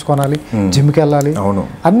 కాస్ట్యూమ్స్ కొనాలి, జిమ్కి వెళ్ళాలి,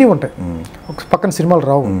 అన్నీ ఉంటాయి. ఒక పక్కన సినిమాలు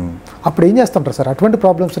రావు. అప్పుడు ఏం చేస్తుంటారు సార్? అటువంటి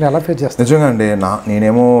ప్రాబ్లమ్స్ ఎలా ఫేస్ చేస్తారు? నిజంగా అండి,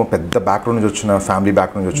 నేనేమో పెద్ద బ్యాక్గ్రౌండ్ నుంచి వచ్చిన ఫ్యామిలీ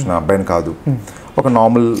బ్యాక్గ్రౌండ్ నుంచి వచ్చిన అబ్బాయిని కాదు. ఒక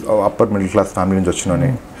normal upper middle class family నుంచి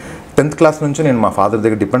వచ్చినని. 10th క్లాస్ నుంచి నేను మా ఫాదర్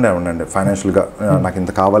దగ్గర డిపెండ్ అయి ఉండండి ఫైనాన్షియల్గా. నాకు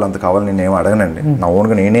ఇంత కావాలి అంత కావాలి నేను ఏమి అడగనండి. నా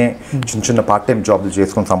ఓన్గా నేనే చిన్న పార్ట్ టైం జాబ్లు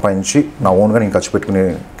చేసుకొని సంపాదించి నా ఓన్గా నేను ఖర్చు పెట్టుకునే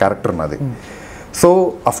క్యారెక్టర్ నాది. సో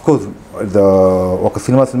అఫ్కోర్స్ ఒక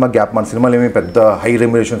సినిమా గ్యాప్, మన సినిమాలు ఏమి పెద్ద హై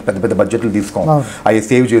రెమ్యునరేషన్స్ పెద్ద బడ్జెట్లు తీసుకోం, అవి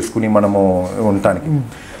సేవ్ చేసుకుని మనము ఉండటానికి.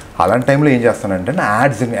 అలాంటి టైంలో ఏం చేస్తానంటే నా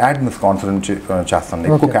యాడ్ కాన్సన్ట్రేట్ చేస్తాను.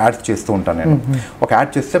 ఎక్కువ యాడ్స్ చేస్తూ ఉంటాను నేను. ఒక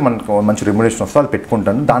యాడ్ చేస్తే మనకు మంచి రెమ్యునరేషన్ వస్తే అది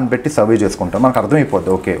పెట్టుకుంటాను, దాన్ని పెట్టి సర్వే చేసుకుంటాను. మనకు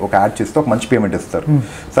అర్థమైపోద్ది ఓకే ఒక యాడ్ చేస్తే ఒక మంచి పేమెంట్ ఇస్తారు.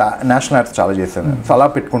 సో నేషనల్ యాడ్స్ చాలా చేశాను, సో అలా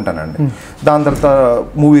పెట్టుకుంటానండి. దాని తర్వాత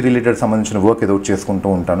మూవీ రిలేటెడ్ సంబంధించిన వర్క్ ఏదో చేసుకుంటూ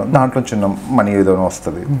ఉంటాను, దాంట్లో చిన్న మనీ ఏదో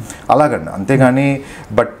వస్తుంది అలాగండి. అంతేగాని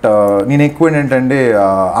బట్ నేను ఎక్కువ ఏంటంటే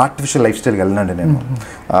ఆర్టిఫిషియల్ లైఫ్ స్టైల్కి వెళ్ళనండి నేను.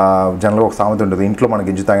 జనరల్గా ఒక సామెత ఉంటుంది, ఇంట్లో మనకి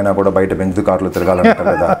గింజి తాగినా కూడా బయట బెంచ్ కార్లో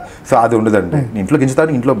తిరగాలంటారు కదా. సో అది ఉండదండి. ఇంట్లో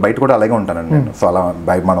గింజుతాను, ఇంట్లో బయట కూడా అలాగే ఉంటానండి నేను. సో అలా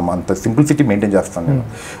మనం అంత సింప్లిసిటీ మెయింటైన్ చేస్తాను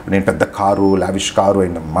నేను పెద్ద కారు లావిష్ కారు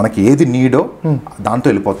అయినా మనకి ఏది నీడో దాంతో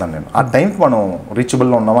వెళ్ళిపోతాను నేను. ఆ టైంకి మనం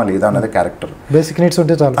రీచబుల్లో ఉన్నామా లేదా అనేది క్యారెక్టర్, బేసిక్ నీడ్స్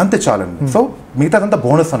ఉంటే చాలు, అంతే చాలండి. సో మిగతాదంతా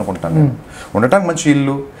బోనస్ అనుకుంటాను నేను. ఉండటానికి మంచి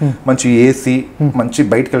ఇల్లు, మంచి ఏసీ, మంచి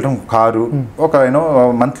బయటకు వెళ్ళడం కారు, ఒక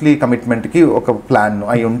మంత్లీ కమిట్మెంట్కి ఒక ప్లాన్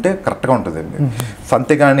అవి ఉంటే కరెక్ట్గా ఉంటుందండి. సో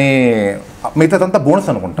అంతేగాని మిగతాదంతా బోనస్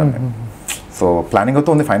అనుకుంటాను నేను. సో సో ప్లానింగ్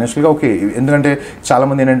అయితే ఉంది ఫైనాన్షియల్గా ఓకే. ఎందుకంటే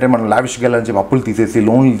చాలామంది ఏంటంటే మనం లావిష్గా వెళ్ళాలని చెప్పి అప్పులు తీసేసి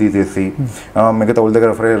లోన్లు తీసేసి మిగతా వాళ్ళ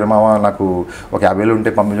దగ్గర ఫ్రీ మామ నాకు ఒక 50,000 ఉంటే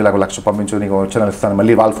పంపించు, లేక 1,00,000 పంపించు, నీకు వచ్చి ఇస్తాను,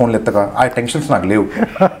 మళ్ళీ వాళ్ళ ఫోన్లు ఎత్తగా ఆ టెన్షన్స్ నాకు లేవు.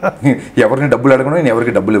 ఎవరిని డబ్బులు అడగను, నేను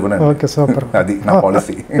ఎవరికి డబ్బులు ఇవ్వను. Okay, super. అది నా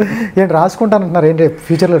పాలసీ. ఏంటి రాసుకుంటానంటున్నారు, ఏంటి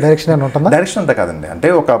ఫ్యూచర్లో డైరెక్షన్ అని ఉంటుందా? డైరెక్షన్ అంతా కాదండి, అంటే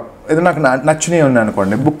ఒక ఏదో నాకు నచ్చినవి ఉన్నాయి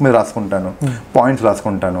అనుకోండి, బుక్ మీద రాసుకుంటాను, పాయింట్స్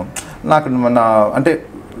రాసుకుంటాను, నాకు నా అంటే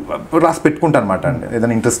రాసి పెట్టుకుంటాను అనమాట అండి,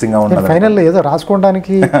 ఏదైనా ఇంట్రెస్టింగ్ గా ఉంటుంది. ఫైనల్ ఏదో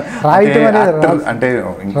రాసుకోవడానికి రాయటం అనేది అంటే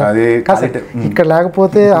అదే ఇక్కడ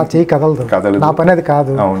లేకపోతే ఆ చెయ్యి కదలదు, నా పని అది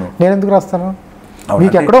కాదు. నేను ఎందుకు రాస్తాను,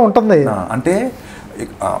 మీకు ఎక్కడో ఉంటుంది. అంటే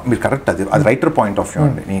మీరు కరెక్ట్, అది రైటర్ పాయింట్ ఆఫ్ వ్యూ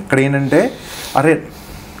అండి. ఇక్కడ ఏంటంటే అరే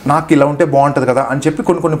నాకు ఇలా ఉంటే బాగుంటుంది కదా అని చెప్పి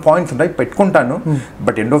కొన్ని పాయింట్స్ ఉంటాయి పెట్టుకుంటాను.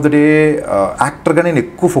 But end of the day యాక్టర్గా నేను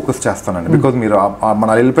ఎక్కువ ఫోకస్ చేస్తానండి. బికాజ్ మీరు మన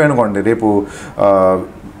వెళ్ళిపోయాను అనుకోండి, రేపు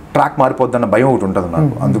ట్రాక్ మారిపోద్దన్న భయం ఒకటి ఉంటుంది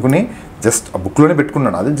నాకు. అందుకని జస్ట్ ఆ బుక్లోనే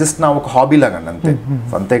పెట్టుకున్నాను, అది జస్ట్ నా ఒక హాబీ లాగా అంతే.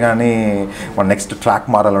 అంతేగాని మన నెక్స్ట్ ట్రాక్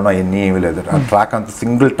మారాలనో అవన్నీ ఏమీ లేదు. ఆ ట్రాక్ అంత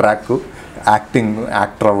సింగిల్ ట్రాక్,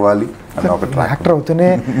 యాక్టర్ అవ్వాలి అన్న ఒక ట్రాక్. యాక్టర్ అవుతూనే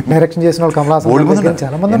డైరెక్షన్ చేసిన వాళ్ళు కమల్ హాసన్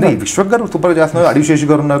చాలా మంది. విశ్వక్ గారు సూపర్ చేస్తున్నారు, అడివి శేషు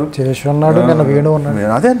గారు ఉన్నారు, నిన్న వేణు ఉన్నాడు.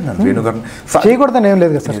 అదే అన్నాను, వేణు గారు చేయకూడదని ఏం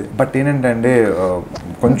లేదు కదా సార్. బట్ ఏంటంటే అంటే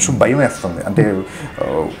కొంచెం భయం వేస్తుంది, అంటే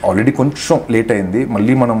ఆల్రెడీ కొంచెం లేట్ అయింది,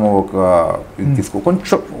 మళ్ళీ మనము ఒక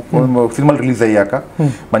కొంచెం సినిమాలు రిలీజ్ అయ్యాక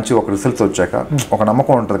మంచి ఒక రిజల్ట్స్ వచ్చాక ఒక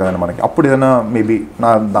నమ్మకం ఉంటుంది కదండి మనకి. అప్పుడు ఏదైనా మేబీ నా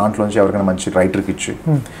దాంట్లోంచి ఎవరికైనా మంచి రైటర్కి ఇచ్చి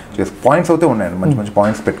పాయింట్స్ అయితే ఉన్నాయండి, మంచి మంచి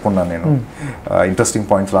పాయింట్స్ పెట్టుకున్నాను నేను, ఇంట్రెస్టింగ్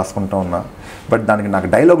పాయింట్స్ రాసుకుంటూ ఉన్నా. బట్ దానికి నాకు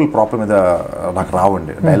డైలాగుల ప్రాబ్లం మీద నాకు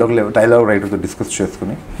రావండి. డైలాగ్ రైటర్తో డిస్కస్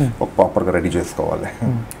చేసుకుని ఒక ప్రాపర్గా రెడీ చేసుకోవాలి.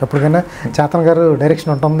 ఎప్పటికైనా చేతన్ గారు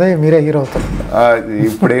డైరెక్షన్ ఉంటుంది, మీరే హీరో అవుతారు.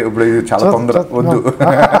 ఇప్పుడు చాలా తొందర వద్దు,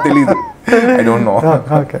 తెలీదు, I don't know.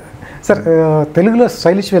 Okay sir, తెలుగులో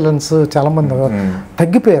స్టైలిష్ విలన్స్ చాలామంది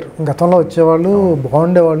తగ్గిపోయారు. గతంలో వచ్చేవాళ్ళు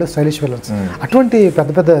బాగుండేవాళ్ళు స్టైలిష్ విలన్స్. అటువంటి పెద్ద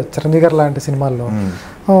పెద్ద చిరంజీవి గారు లాంటి సినిమాల్లో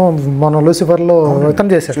మన లూసిఫర్లో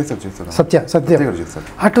ఇతను చేశాడు, సత్య.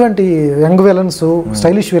 అటువంటి young villains,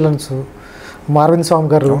 stylish villains, Arvind స్వామి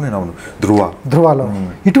గారు ధృవాలో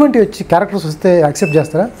ఇటువంటి వచ్చి క్యారెక్టర్స్ వస్తే యాక్సెప్ట్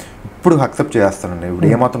చేస్తారా? ఇప్పుడు యాక్సెప్ట్ చేస్తానండి. ఇప్పుడు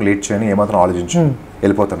ఏమాత్రం లేట్ చేయను, ఏమాత్రం ఆలోచించు,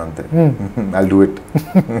 వెళ్ళిపోతాను అంతే. I do it.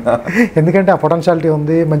 ఎందుకంటే ఆ పొటెన్షియాలిటీ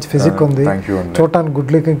ఉంది, మంచి ఫిజిక్ ఉంది, చూడటానికి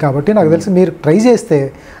గుడ్ లుకింగ్. కాబట్టి నాకు తెలిసి మీరు ట్రై చేస్తే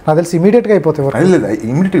నాకు తెలిసి ఇమీడియట్గా అయిపోతాయి. లేదు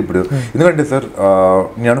ఇమీడియట్ ఇప్పుడు, ఎందుకంటే సార్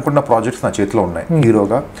నేను అనుకున్న ప్రాజెక్ట్స్ నా చేతిలో ఉన్నాయి.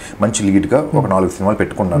 హీరోగా మంచి లీడ్గా ఒక 4 సినిమాలు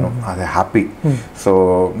పెట్టుకున్నాను, అదే హ్యాపీ. సో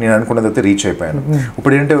నేను అనుకున్నది అయితే రీచ్ అయిపోయాను.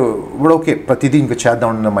 ఇప్పుడు ఏంటంటే ఇప్పుడు ఓకే ప్రతిదీ ఇంకా చేద్దాం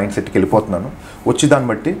అన్న మైండ్ సెట్కి వెళ్ళిపోతున్నాను. వచ్చి దాన్ని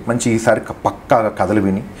బట్టి మంచి ఈసారి పక్కా కథలు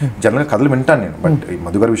విని, జనరల్గా కథలు వింటాను నేను, బట్ ఈ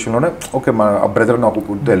మధుగారి విషయంలోనే ఓకే మా బ్రదర్ నాకు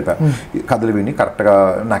గుర్తు వెళ్ళిపోయాను, కథలు విని కరెక్ట్గా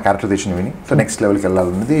నా క్యారెక్టరైజేషన్ విని సో నెక్స్ట్ లెవెల్కి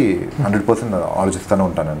వెళ్ళాలనేది 100% ఆలోచిస్తూనే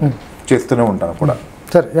ఉంటానండి, చేస్తూనే ఉంటాను కూడా.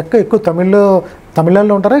 సార్ ఎక్కువ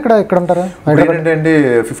తమిళనాడులో ఉంటారా, ఇక్కడ ఉంటారా? ఏంటంటే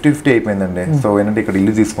 50-50 అయిపోయిందండి. సో ఏంటంటే ఇక్కడ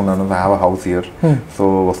ఇల్లు తీసుకున్నాను, I have a house here. So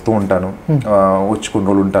వస్తూ ఉంటాను, వచ్చి కొన్ని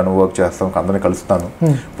రోజులు ఉంటాను, వర్క్ చేస్తాను, అందరినీ కలుస్తాను.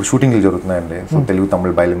 ఇప్పుడు షూటింగ్లు జరుగుతున్నాయండి, సో తెలుగు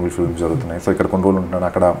తమిళ బైలింగ్వల్ ఫిల్మ్స్ జరుగుతున్నాయి. సో ఇక్కడ కొన్ని రోజులు ఉంటాను,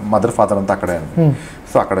 అక్కడ మదర్ ఫాదర్ అంతా అక్కడే అండి.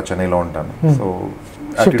 సో అక్కడ చెన్నైలో ఉంటాను. So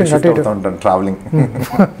travelling.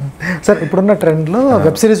 సార్ ఇప్పుడున్న ట్రెండ్లో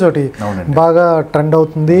వెబ్ సిరీస్ ఒకటి బాగా ట్రెండ్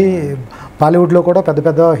అవుతుంది. బాలీవుడ్లో కూడా పెద్ద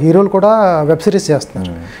పెద్ద హీరోలు కూడా వెబ్ సిరీస్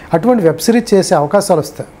చేస్తున్నారు. అటువంటి వెబ్ సిరీస్ చేసే అవకాశాలు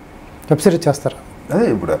వస్తాయి, వెబ్ సిరీస్ చేస్తారు.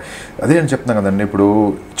 అదే నేను చెప్తున్నాను కదండి, ఇప్పుడు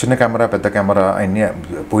చిన్న కెమెరా పెద్ద కెమెరా అన్నీ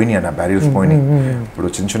పోయినాయి అన్న, బ్యారియర్స్ పోయినాయి. ఇప్పుడు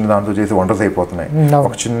చిన్న దాంతో చేసి వండర్స్ అయిపోతున్నాయి.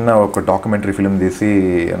 ఒక డాక్యుమెంటరీ ఫిల్మ్ తీసి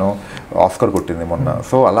యూనో ఆస్కర్ కొట్టింది మొన్న.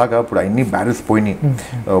 సో అలాగా ఇప్పుడు అన్ని బ్యారియర్స్ పోయినాయి.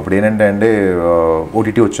 ఇప్పుడు ఏంటంటే అంటే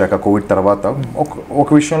ఓటీటీ వచ్చాక కోవిడ్ తర్వాత ఒక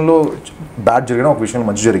విషయంలో బ్యాడ్ జరిగిన, ఒక విషయంలో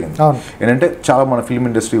మంచి జరిగింది. ఏంటంటే చాలా మన ఫిల్మ్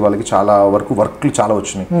ఇండస్ట్రీ వాళ్ళకి చాలా వరకు వర్క్లు చాలా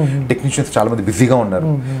వచ్చినాయి, టెక్నీషియన్స్ చాలా మంది బిజీగా ఉన్నారు.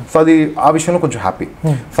 సో అది ఆ విషయంలో కొంచెం హ్యాపీ.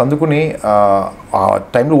 సో అందుకని ఆ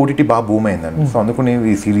టైంలో ఓటీటీ బాగా బూమ్ అయిందండి. సో అందుకని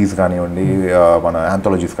ఈ సిరీస్ కానివ్వండి, మన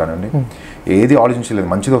యాంథాలజీస్ కానివ్వండి, ఏది ఆలోచించలేదు,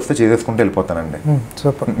 మంచిది వస్తే చేసేసుకుంటూ వెళ్ళిపోతానండి.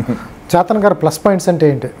 సూపర్. చేతన్ గారు ప్లస్ పాయింట్స్ అంటే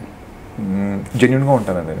ఏంటి? జెన్యున్గా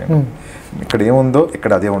ఉంటానండి నేను. ఇక్కడ ఏముందో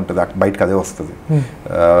ఇక్కడ అదే ఉంటుంది, బయటకు అదే వస్తుంది.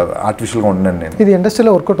 ఆర్టిఫిషియల్గా ఉన్నాను నేను. ఇది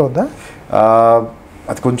ఇండస్ట్రీలో వర్కౌట్ అవుద్దా?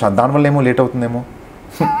 అది కొంచెం దానివల్ల ఏమో లేట్ అవుతుందేమో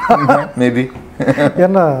మేబీ.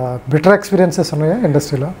 ఏమన్నా బెటర్ ఎక్స్పీరియన్సెస్ ఉన్నాయా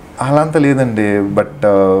ఇండస్ట్రీలో? అలా అంతా లేదండి, బట్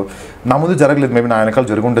నా ముందు జరగలేదు, మేబీ నా వెనకాల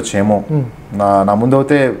జరుగుండొచ్చేమో. నా ముందు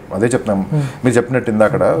అయితే అదే చెప్తున్నాం, మీరు చెప్పినట్టు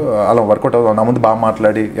ఇందాక అలా వర్కౌట్ అవుతుంది. నా ముందు బాగా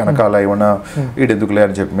మాట్లాడి వెనకాల ఏమన్నా ఈడెందుకులే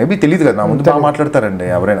అని చెప్పి మేబీ తెలియదు కదా, నా ముందు బాగా మాట్లాడతారండి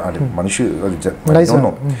ఎవరైనా, అది మనిషి.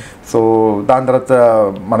 సో దాని తర్వాత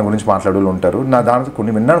మన గురించి మాట్లాడే ఉంటారు, నా దాంట్లో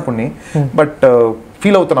కొన్ని విన్నాను కొన్ని, బట్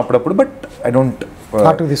ఫీల్ అవుతాను అప్పుడప్పుడు. బట్ ఐ డోంట్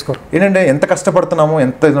తీసుకోరు. ఏంటంటే ఎంత కష్టపడుతున్నామో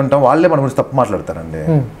ఎంత ఇది ఉంటామో వాళ్ళే మన గురించి తప్పు మాట్లాడతారండి.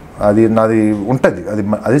 అది నాది ఉంటుంది, అది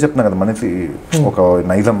అదే చెప్తున్నాను కదా మనిషి ఒక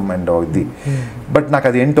నైజం అండ్ ఇది. బట్ నాకు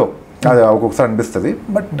అది ఏంటో అది ఒక్కొక్కసారి అనిపిస్తుంది,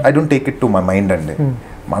 but I don't take it to my mind అండి.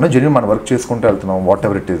 మనం జెన్యూన్ మన వర్క్ చేసుకుంటూ వెళ్తున్నాం, what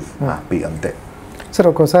ever it is happy అంతే. సార్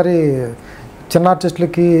ఒక్కోసారి చిన్న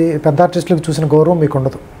ఆర్టిస్టులకి పెద్ద ఆర్టిస్టులకి చూసిన గౌరవం మీకు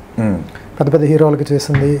ఉండదు, పెద్ద పెద్ద హీరోలకి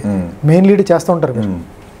చేసింది మెయిన్ లీడ్ చేస్తూ ఉంటారు మీరు.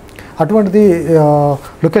 అటువంటిది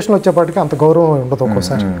లొకేషన్లో వచ్చేపాటికి అంత గౌరవం ఉండదు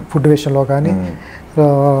ఒక్కోసారి, ఫుడ్ విషయంలో కానీ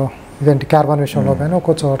ఇదేంటి క్యారవాన్ విషయంలో కానీ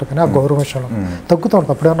ఒక్కో చోట కానీ ఆ గౌరవం విషయంలో తగ్గుతూ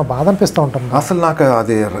ఉంటుంది. అప్పుడు ఏమన్నా బాధ అనిపిస్తూ ఉంటుంది? అసలు నాకు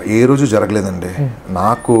అది ఏ రోజు జరగలేదండి.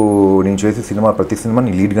 నాకు నేను చేసే సినిమా ప్రతి సినిమా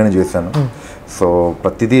నేను లీడ్గానే చేశాను. సో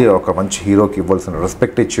ప్రతిదీ ఒక మంచి హీరోకి ఇవ్వాల్సిన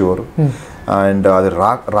రెస్పెక్ట్ ఇచ్చేవారు. అండ్ అది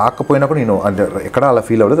రాకపోయినా కూడా నేను అంటే ఎక్కడ అలా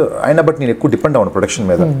ఫీల్ అవ్వలేదు. అయినా బట్ నేను ఎక్కువ డిపెండ్ అవ్వను ప్రొడక్షన్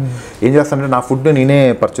మీద. ఏం చేస్తానంటే నా ఫుడ్ నేనే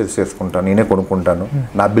పర్చేస్ చేసుకుంటాను, నేనే కొనుక్కుంటాను,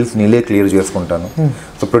 నా బిల్స్ నేనే క్లియర్ చేసుకుంటాను.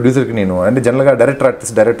 సో ప్రొడ్యూసర్కి నేను అంటే జనరల్గా డైరెక్టర్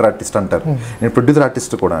ఆర్టిస్ట్ అంటారు, నేను ప్రొడ్యూసర్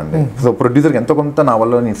ఆర్టిస్ట్ కూడా అండి. సో ప్రొడ్యూసర్కి ఎంతో కొంత నా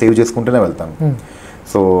వల్ల నేను సేవ్ చేసుకుంటూనే వెళ్తాను.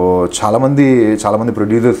 సో చాలామంది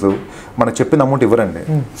ప్రొడ్యూసర్స్ మనకు చెప్పిన అమౌంట్ ఇవ్వరండి.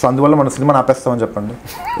 సో అందువల్ల మన సినిమాని ఆపేస్తామని చెప్పండి,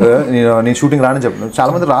 నేను షూటింగ్ రాని చెప్పను.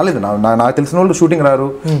 చాలామంది రాలేదు, నాకు తెలిసిన వాళ్ళు షూటింగ్ రారు,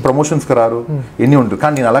 ప్రమోషన్స్కి రారు, ఎన్ని ఉంటుంది.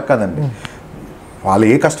 కానీ నేను అలా కాదండి, వాళ్ళు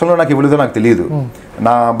ఏ కష్టంలో నాకు ఇవ్వలేదో నాకు తెలియదు.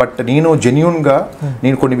 బట్ నేను జెన్యూన్గా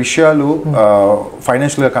నేను కొన్ని విషయాలు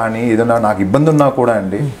ఫైనాన్షియల్గా కానీ ఏదైనా నాకు ఇబ్బంది ఉన్నా కూడా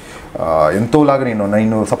అండి ఎంతోలాగా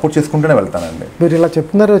నేను సపోర్ట్ చేసుకుంటూనే వెళ్తానండి. మీరు ఇలా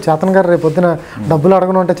చెప్తున్నారు చేతన్ గారు, రేపు పొద్దున డబ్బులు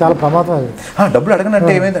అడగడం అంటే చాలా ప్రమాదం. అది డబ్బులు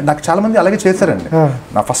అడగనంటే ఏమైంది, నాకు చాలా మంది అలాగే చేశారండి.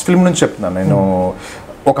 నా ఫస్ట్ ఫిల్మ్ నుంచి చెప్తున్నాను, నేను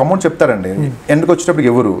ఒక అమౌంట్ చెప్తారండి, ఎండ్కి వచ్చేటప్పుడు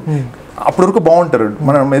ఎవరు అప్పటి వరకు బాగుంటారు,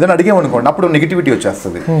 మనం ఏదైనా అడిగామనుకోండి అప్పుడు నెగిటివిటీ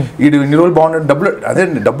వచ్చేస్తుంది. ఇది ఇన్ని రోజులు బాగుంటుంది,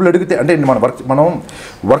 డబ్బులు అడిగితే అంటే మనం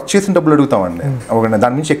వర్క్ చేసిన డబ్బులు అడుగుతామండి,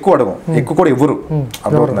 దాని నుంచి ఎక్కువ అడగం, ఎక్కువ కూడా ఇవ్వరు.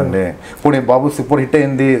 అర్థమవుతుందండి. పోనీ బాబు సూపర్ హిట్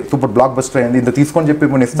అయింది, సూపర్ బ్లాక్ బస్టర్ అయింది, ఇంత తీసుకొని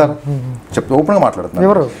చెప్పి మనం ఇస్తారు, చెప్తే ఓపెన్గా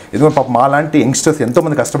మాట్లాడుతున్నారు. ఎందుకంటే పాప మా లాంటి యంగ్స్టర్స్ ఎంతో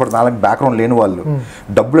మంది కష్టపడుతున్నారు, అలాంటి బ్యాక్గ్రౌండ్ లేని వాళ్ళు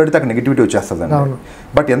డబ్బులు అడిగితే అక్కడ నెగిటివిటీ వచ్చేస్తుంది అండి.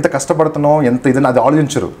 బట్ ఎంత కష్టపడుతున్నాం ఎంత ఇదని అది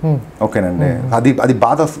ఆలోచించరు. ఓకేనండి, అది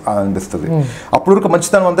బాధ అనిపిస్తుంది. అప్పుడు వరకు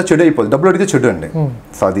మంచితనం అంతా చెడు అయిపోతుంది, డబ్బులు అడిగితే చెడు అండి.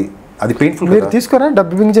 సో అది పెయిన్ఫుల్. మీరు తీసుకోరా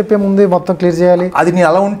డబ్బింగ్ చెప్పే ముందు మొత్తం క్లియర్ చేయాలి, అది నేను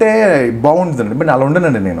అలా ఉంటే బాగుంటుందండి. బట్ అలా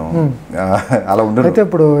ఉండనండి, నేను అలా ఉండను. అయితే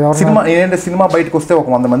ఇప్పుడు సినిమా ఏంటంటే సినిమా బయటకు వస్తే ఒక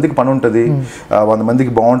 100 మందికి పని ఉంటుంది, 100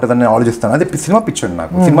 మందికి బాగుంటుంది అని ఆలోచిస్తాను. అదే సినిమా పిచ్చోండి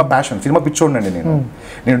నాకు, సినిమా ప్యాషన్, సినిమా పిచ్చోండి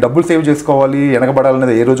నేను డబ్బులు సేవ్ చేసుకోవాలి,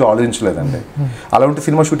 వెనకబడాలనేది ఏ రోజు ఆలోచించలేదండి. అలా ఉంటే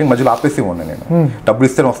సినిమా షూటింగ్ మధ్యలో ఆపేసేవాడిని నేను, డబ్బులు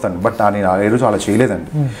ఇస్తేనే వస్తాను. బట్ నేను ఏ రోజు అలా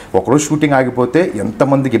చేయలేదండి. ఒకరోజు షూటింగ్ ఆగిపోతే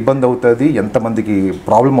ఎంతమందికి ఇబ్బంది అవుతుంది, ఎంతమందికి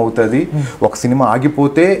ప్రాబ్లం అవుతుంది, ఒక సినిమా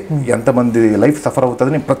ఆగిపోతే ఎంతమంది లైఫ్ సఫర్ అవుతుంది,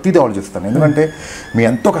 నేను ప్రతిదీ ఆలోచిస్తాను. ఎందుకంటే మేము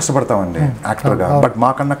ఎంతో కష్టపడతామండి యాక్టర్గా. బట్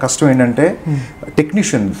మాకన్నా కష్టం ఏంటంటే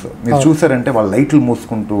టెక్నీషియన్స్ మీరు చూసారంటే వాళ్ళు లైట్లు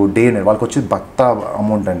మూసుకుంటూ వాళ్ళకి వచ్చేది భర్త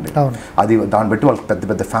అమౌంట్ అండి. అది దాన్ని బట్టి వాళ్ళకి పెద్ద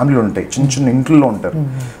పెద్ద ఫ్యామిలీలు ఉంటాయి, చిన్న చిన్న ఇంట్లో ఉంటారు.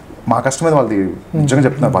 మా కష్టం మీద వాళ్ళది నిజంగా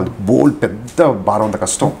చెప్తున్నారు, వాళ్ళది బోల్డ్ పెద్ద భారం అంత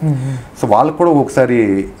కష్టం. సో వాళ్ళకు కూడా ఒకసారి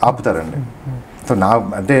ఆపుతారండి. సో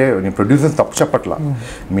అంటే నేను ప్రొడ్యూసర్స్ తప్పు చెప్పట్లా,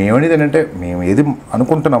 మేమనేది ఏంటంటే మేము ఏది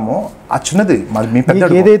అనుకుంటున్నామో ఆ చిన్నది మీ పెద్ద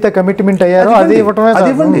ఏదైతే కమిట్మెంట్ అయ్యారో అది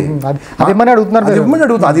ఇవ్వండి,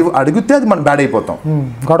 అది అడిగితే అది మనం బ్యాడ్ అయిపోతాం,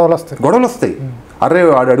 గొడవలు వస్తాయి. అరే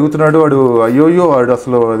వాడు అడుగుతున్నాడు, వాడు అయ్యోయ్యో వాడు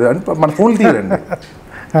అసలు అని మన ఫోన్లు తీయరండి.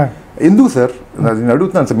 ఎందుకు సార్ నేను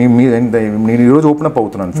అడుగుతున్నాను సార్, నేను ఈరోజు ఓపెన్ అప్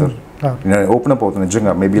అవుతున్నాను సార్, నేను ఓపెన్ అప్ అవుతున్నాను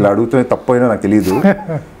నిజంగా. మేబీ ఇలా అడుగుతున్న తప్పు అయినా నాకు తెలియదు,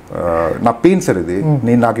 నా పెయిన్ సార్ ఇది.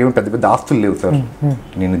 నాకేమో పెద్ద పెద్ద ఆస్తులు లేవు సార్,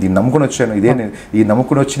 నేను దీన్ని నమ్ముకుని వచ్చాను, ఈ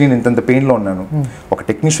నమ్ముకుని వచ్చి నేను ఇంత పెయిన్లో ఉన్నాను. ఒక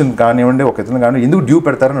టెక్నీషియన్ కానివ్వండి, ఒక ఇతను కానివ్వండి, ఎందుకు డ్యూ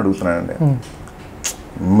పెడతారని అడుగుతున్నానండి.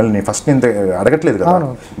 మిమ్మల్ని నేను ఫస్ట్ నేను అడగట్లేదు కదా,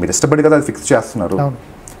 మీరు ఇష్టపడి కదా అది ఫిక్స్ చేస్తున్నారు.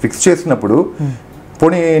 ఫిక్స్ చేసినప్పుడు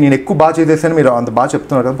పోనీ నేను ఎక్కువ బాగా చేసేసాను, మీరు అంత బాగా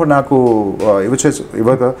చెప్తున్నారు కదా, ఇప్పుడు నాకు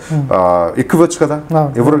ఎక్కువ ఇవ్వచ్చు కదా.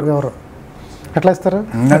 ఎవరు ఎట్లా ఇస్తారు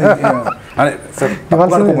సార్?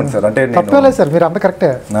 అంటే సార్ మీరు అంత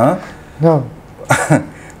కరెక్టే.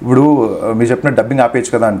 ఇప్పుడు మీరు చెప్పిన డబ్బింగ్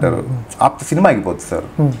ఆపేయచ్చు కదా అంటారు, ఆపితే సినిమా ఆగిపోతుంది సార్.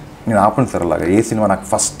 నేను ఆపను సార్ అలాగా ఏ సినిమా. నాకు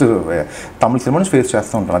ఫస్ట్ తమిళ సినిమా నుంచి ఫేస్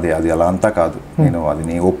చేస్తూ ఉంటాను, అది అలా అంతా కాదు.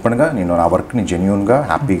 నేను ఓపెన్గా నేను నా వర్క్ని జెన్యూన్గా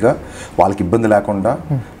హ్యాపీగా వాళ్ళకి ఇబ్బంది లేకుండా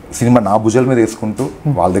సినిమా నా భుజాల మీద వేసుకుంటూ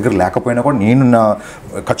వాళ్ళ దగ్గర లేకపోయినా కూడా నేను నా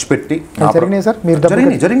ఖర్చు పెట్టి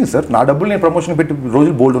జరిగింది సార్. నా డబ్బులు నేను ప్రమోషన్ పెట్టి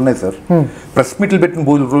రోజులు బోల్డ్ ఉన్నాయి సార్, ప్రెస్ మీట్లు పెట్టిన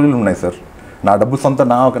రోజులు ఉన్నాయి సార్. నా డబ్బులు సొంత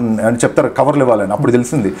అని చెప్తారు, కవర్లు ఇవ్వాలని. అప్పుడు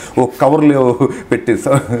తెలిసింది ఓ కవర్లు పెట్టి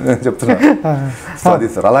సార్ చెప్తున్నా. సో అది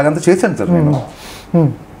సార్ అలాగంతా చేశాను సార్, నేను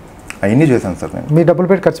అవన్నీ చేశాను సార్. నేను మీ డబ్బులు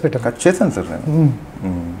పెట్టి ఖర్చు చేశాను సార్ నేను.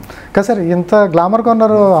 కదా సార్ ఇంత గ్లామర్గా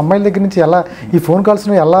ఉన్నారు, అమ్మాయిల దగ్గర నుంచి ఎలా ఈ ఫోన్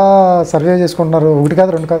కాల్స్ని ఎలా సర్వే చేసుకుంటున్నారు? ఒకటి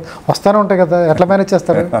కాదు రెండు కాదు వస్తూనే ఉంటాయి కదా, ఎట్లా మేనేజ్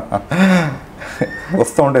చేస్తారు?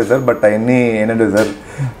 వస్తూ ఉంటాయి సార్, బట్ అవన్నీ ఏంటంటే సార్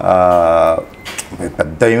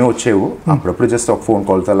పెద్ద ఏమీ వచ్చేవు, అప్పుడప్పుడు జస్ట్ ఒక ఫోన్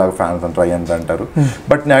కాల్స్ అలాగా ఫ్యాన్స్ అంటారు అయ్యంత అంటారు.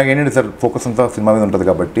 బట్ నాకు ఏంటంటే సార్ ఫోకస్ అంతా సినిమా మీద ఉంటుంది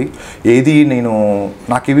కాబట్టి ఏది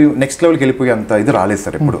నాకు ఇవి నెక్స్ట్ లెవెల్కి వెళ్ళిపోయి అంత ఇది రాలేదు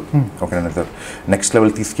సార్ ఎప్పుడు. ఓకేనా సార్, నెక్స్ట్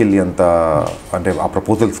లెవెల్ తీసుకెళ్ళి అంత అంటే ఆ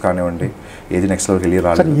ప్రపోజల్స్ కానివ్వండి ఏది నెక్స్ట్ లెవెల్కి వెళ్ళి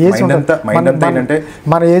రాలేదు. మైండ్ అంతా ఏంటంటే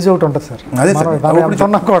మన ఏజ్ ఒకటి ఉంటుంది సార్, అదే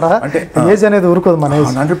సార్ కూడా అంటే ఏజ్ అనేది ఊరుకోదు మన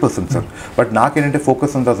 100% సార్. బట్ నాకేంటంటే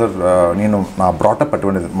ఫోకస్ అంతా సార్, నేను నా బ్రాటప్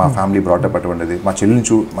అటువంటిది, మా ఫ్యామిలీ బ్రాటప్ అటువంటిది, మా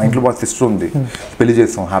చెల్లించు, మా ఇంట్లో మా సిస్టర్ ఉంది, పెళ్లి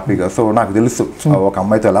చేస్తాం హ్యాపీగా. సో నాకు తెలుసు ఒక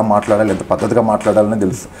అమ్మాయితో ఎలా మాట్లాడాలి, ఎంత పద్ధతిగా మాట్లాడాలని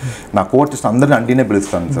తెలుసు. నా కోఆర్టిస్ట్ అందరినీ అంటేనే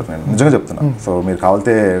పిలుస్తాను సార్, నేను నిజంగా చెప్తున్నాను. సో మీరు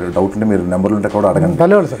కావాలంటే డౌట్ ఉంటే మీరు నెంబర్లు ఉంటే కూడా అడగండి,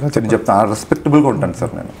 నేను చెప్తాను. రెస్పెక్టబుల్గా ఉంటాను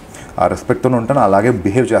సార్, నేను ఆ రెస్పెక్ట్తో ఉంటాను, అలాగే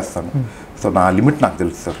బిహేవ్ చేస్తాను. సో నా లిమిట్ నాకు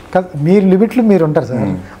తెలుసు సార్. మీరు లిమిట్లు మీరు ఉంటారు సార్,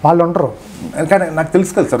 వాళ్ళు ఉండరు. కానీ నాకు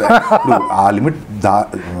తెలుసు కదా సార్, ఇప్పుడు ఆ లిమిట్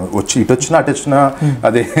వచ్చి ఇటు వచ్చినా అటు వచ్చినా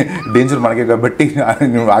అదే డేంజర్ మనకే కాబట్టి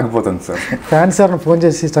నేను ఆగిపోతాను సార్. ఫ్యాన్స్ సార్ ఫోన్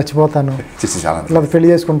చేసి చచ్చిపోతాను చాలా పెళ్లి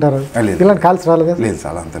చేసుకుంటారు ఇలాంటి కాల్స్ రాలేదు? లేదు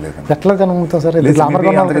సార్, అంత లేదు. ఎట్లా కనుగొంటాం సార్?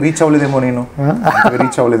 రీచ్ అవ్వలేదేమో, నేను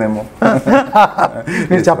రీచ్ అవ్వలేదేమో.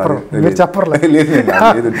 మీరు చెప్పరు, మీరు చెప్పరు. లేదు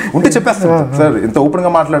లేదు, ఉంటే చెప్పేస్తాను సార్, ఎంత ఓపెన్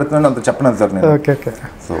గా మాట్లాడుతున్నాను అంత చెప్పను సార్ నేను. Okay okay.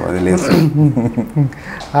 సో అది లేదు.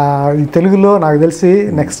 ఈ తెలుగులో నాకు తెలిసి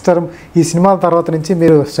నెక్స్ట్ టర్మ్ ఈ సినిమాల తర్వాత నుంచి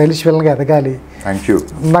మీరు స్టైలిష్ విలన్గా ఎదగాలి. Thank you.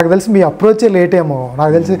 నాకు తెలిసి మీ అప్రోచే లేట్ ఏమో,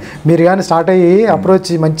 నాకు తెలిసి మీరు కానీ స్టార్ట్ అయ్యి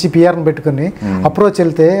అప్రోచ్ మంచి పిఆర్ని పెట్టుకుని అప్రోచ్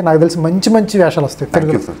వెళ్తే నాకు తెలిసి మంచి మంచి వేషాలు వస్తాయి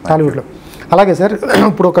తెలుగు టాలీవుడ్లో. అలాగే సార్,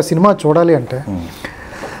 ఇప్పుడు ఒక సినిమా చూడాలి అంటే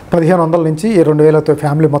 1500 నుంచి 2000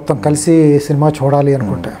 ఫ్యామిలీ మొత్తం కలిసి సినిమా చూడాలి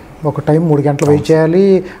అనుకుంటే ఒక టైం 3 గంటలు వెయిట్ చేయాలి,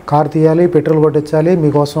 కార్ తీయాలి, పెట్రోల్ కొట్టించాలి,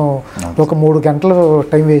 మీకోసం ఒక 3 గంటలు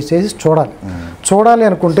టైం వేస్ట్ చేసి చూడాలి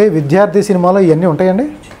అనుకుంటే విద్యార్థి సినిమాలో ఇవన్నీ ఉంటాయండి?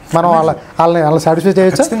 మనం వాళ్ళని సాటిస్ఫై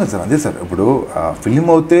చేయొచ్చు సార్. అదే సార్, ఇప్పుడు ఫిల్మ్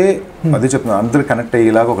అవుతే అదే చెప్తున్నాను, అందరూ కనెక్ట్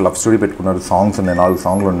అయ్యేలాగా ఒక లవ్ స్టోరీ పెట్టుకున్నారు, సాంగ్స్ ఉన్నాయి, 4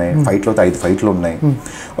 సాంగ్లు ఉన్నాయి, ఫైట్లు అయితే 5 ఫైట్లు ఉన్నాయి.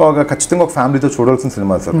 ఖచ్చితంగా ఒక ఫ్యామిలీతో చూడాల్సిన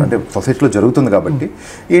సినిమా సార్. అంటే సొసైటీలో జరుగుతుంది కాబట్టి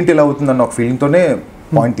ఏంటి ఇలా అవుతుందన్న ఒక ఫీలింగ్తోనే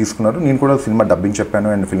పాయింట్ తీసుకున్నారు. నేను కూడా సినిమా డబ్బింగ్ చెప్పాను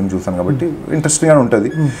అండ్ ఫిల్మ్ చూసాను కాబట్టి ఇంట్రెస్టింగ్గానే ఉంటుంది.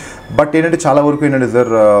 బట్ ఏంటంటే చాలా వరకు ఏంటంటే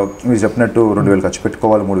సార్, మీరు చెప్పినట్టు 2000 ఖర్చు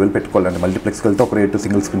పెట్టుకోవాలి, 3000 పెట్టుకోవాలి అంటే మల్టీప్లెక్స్కి వెళ్తే ఒక రేటు,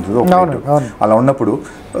 సింగిల్ స్క్రీన్ ఒక రేటు, అలా ఉన్నప్పుడు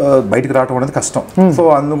బయటకు రావడం అనేది కష్టం. సో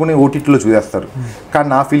అందుకని ఓటీటీలో చూసేస్తారు. కానీ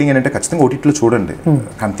నా ఫీలింగ్ ఏంటంటే ఖచ్చితంగా ఓటీటీలో చూడండి,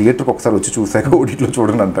 కానీ థియేటర్కి ఒకసారి వచ్చి చూసాక ఓటీటీలో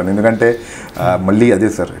చూడండి అంటాను. ఎందుకంటే మళ్ళీ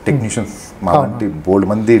అదే సార్, టెక్నీషియన్స్ మా వంటి బోల్డ్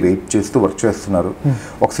మంది వెయిట్ చేస్తూ వర్క్ చేస్తున్నారు.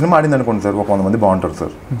 ఒక సినిమా ఆడింది అనుకోండి సార్, ఒక 100 మంది బాగుంటారు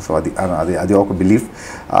సార్. సో అది ఒక బిలీఫ్.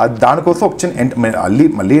 దానికోసం ఒక చిన్న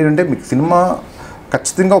మళ్ళీ ఏంటంటే మీకు సినిమా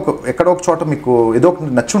ఖచ్చితంగా ఎక్కడో ఒక చోట మీకు ఏదో ఒక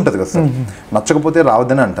నచ్చి ఉంటుంది కదా సార్, నచ్చకపోతే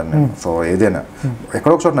రావద్దని అంటాను నేను. సో ఏదైనా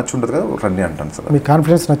ఎక్కడో ఒక చోట నచ్చి ఉంటుంది కదా, రండి అంటాను సార్. మీ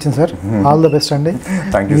కాన్ఫిడెన్స్ నచ్చింది సార్, ఆల్ ద బెస్ట్ అండి.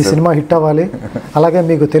 Thank you. ఈ సినిమా హిట్ అవ్వాలి, అలాగే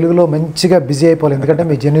మీకు తెలుగులో మంచిగా బిజీ అయిపోవాలి, ఎందుకంటే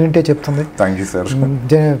మీ జెన్యునిటీ చెప్తుంది. Thank you sir.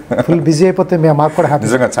 Full busy అయిపోతే మాకు కూడా హ్యాపీ.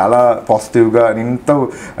 నిజంగా చాలా పాజిటివ్గా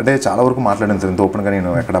అంటే చాలా వరకు మాట్లాడాను సార్, ఇంత ఓపెన్గా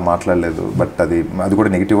నేను ఎక్కడ మాట్లాడలేదు. బట్ అది కూడా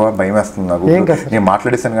నెగిటివ్గా భయం వేస్తుంది నాకు. నేను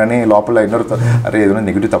మాట్లాడేసాను కానీ లోపల అరే ఏదైనా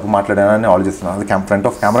నెగిటివ్ తప్పు మాట్లాడానని ఆలోచిస్తున్నాను. అది ఫ్రంట్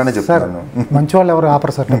ఆఫ్ కెమెరానే చెప్తాను. మంచి వాళ్ళు ఎవరు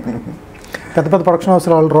ఆపరు సార్, పెద్ద ప్రొడక్షన్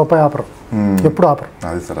హౌస్లో వాళ్ళు రూపాయి ఆపరు, ఎప్పుడు ఆపరు.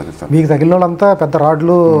 అదే సార్. మీకు తగిలిన వాళ్ళంతా పెద్ద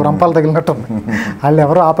రాడ్లు రంపాలు తగిలినట్టు ఉంది. వాళ్ళు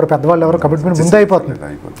ఎవరు ఆపరు, పెద్దవాళ్ళు ఎవరు కమిట్మెంట్ ముందే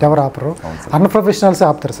అయిపోతుంది, ఎవరు ఆపరు. అన్ప్రొఫెషనల్సే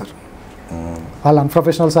ఆపుతారు సార్, వాళ్ళు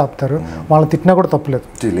అన్ప్రొఫెషనల్స్ ఆపుతారు. వాళ్ళని తిట్టినా కూడా తప్పులేదు.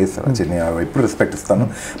 లేదు సార్, నేను ఎప్పుడు రెస్పెక్ట్ ఇస్తాను.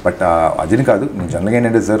 బట్ అదని కాదు, నేను జనరల్గా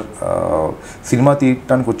ఏంటంటే సార్, సినిమా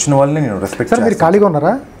తీయడానికి వచ్చిన వాళ్ళని నేను రెస్పెక్ట్. సార్ మీరు ఖాళీగా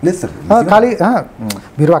ఉన్నారా? లేదు సార్, ఖాళీ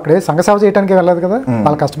మీరు అక్కడే సంఘ సేవ చేయడానికి వెళ్ళదు కదా,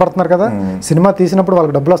 వాళ్ళు కష్టపడుతున్నారు కదా, సినిమా తీసినప్పుడు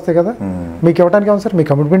వాళ్ళకి డబ్బులు వస్తాయి కదా, మీకు ఇవ్వడానికి ఏమో సార్, మీ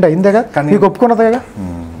కమిట్మెంట్ అయిందే కదా, మీకు ఒప్పుకున్నదే కదా.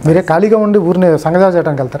 మీరే ఖాళీగా ఉండి ఊరిని సంఘ సేవ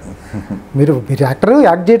చేయడానికి వెళ్తారు. మీరు యాక్టర్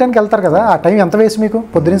యాక్ట్ చేయడానికి వెళ్తారు కదా, ఆ టైం ఎంత వేస్ట్ మీకు?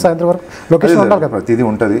 పొద్దున్న సాయంత్రం వరకు లొకేషన్ ఉండాలి కదా. ప్రతిదీ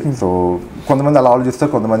ఉంటుంది. సో కొంతమంది అలా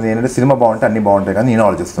ఆలోచిస్తారు, కొంతమంది ఏంటంటే సినిమా బాగుంటే అన్నీ బాగుంటాయి కానీ నేను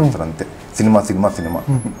ఆలోచిస్తాను సార్, అంతే. సినిమా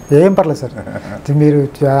ఏం పర్లేదు సార్. మీరు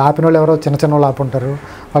ఆపిన వాళ్ళు ఎవరో చిన్న వాళ్ళు ఆపుంటారు,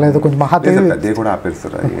 వాళ్ళు ఏదో కొంచెం అదే కూడా ఆపేరు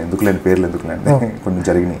సార్. ఎందుకు లేని పేర్లు ఎందుకు లేండి, కొన్ని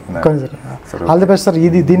జరిగినాయి. All the best sir.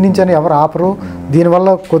 దీని నుంచి అని ఎవరు ఆపరు. దీనివల్ల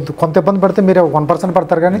కొంత ఇబ్బంది పడితే మీరు 1%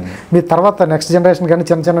 పడతారు, కానీ మీ తర్వాత నెక్స్ట్ జనరేషన్ కానీ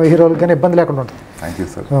చిన్న హీరోలు కానీ ఇబ్బంది లేకుండా ఉంటుంది. Thank you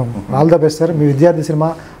sir. All the best sir. మీ విద్యార్థి సినిమా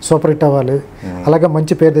సూపర్ హిట్ అవ్వాలి, అలాగే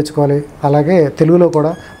మంచి పేరు తెచ్చుకోవాలి. అలాగే తెలుగులో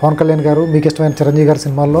కూడా పవన్ కళ్యాణ్ గారు, మీకు ఇష్టమైన చిరంజీవి గారి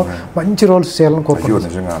సినిమాల్లో మంచి రోల్స్ చేయాలని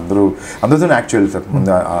కోరుకుంటున్నాను. నిజంగా అందరితో యాక్ట్ చేయాలి సార్.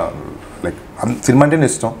 ముందు లైక్ సినిమా అంటేనే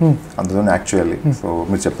ఇష్టం, అందులో యాక్ట్ చేయాలి. సో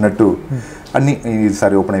మీరు చెప్పినట్టు అన్నీ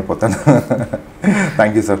ఈసారి ఓపెన్ అయిపోతాను.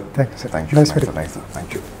 Thank you sir. Thank you.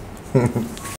 Thank you.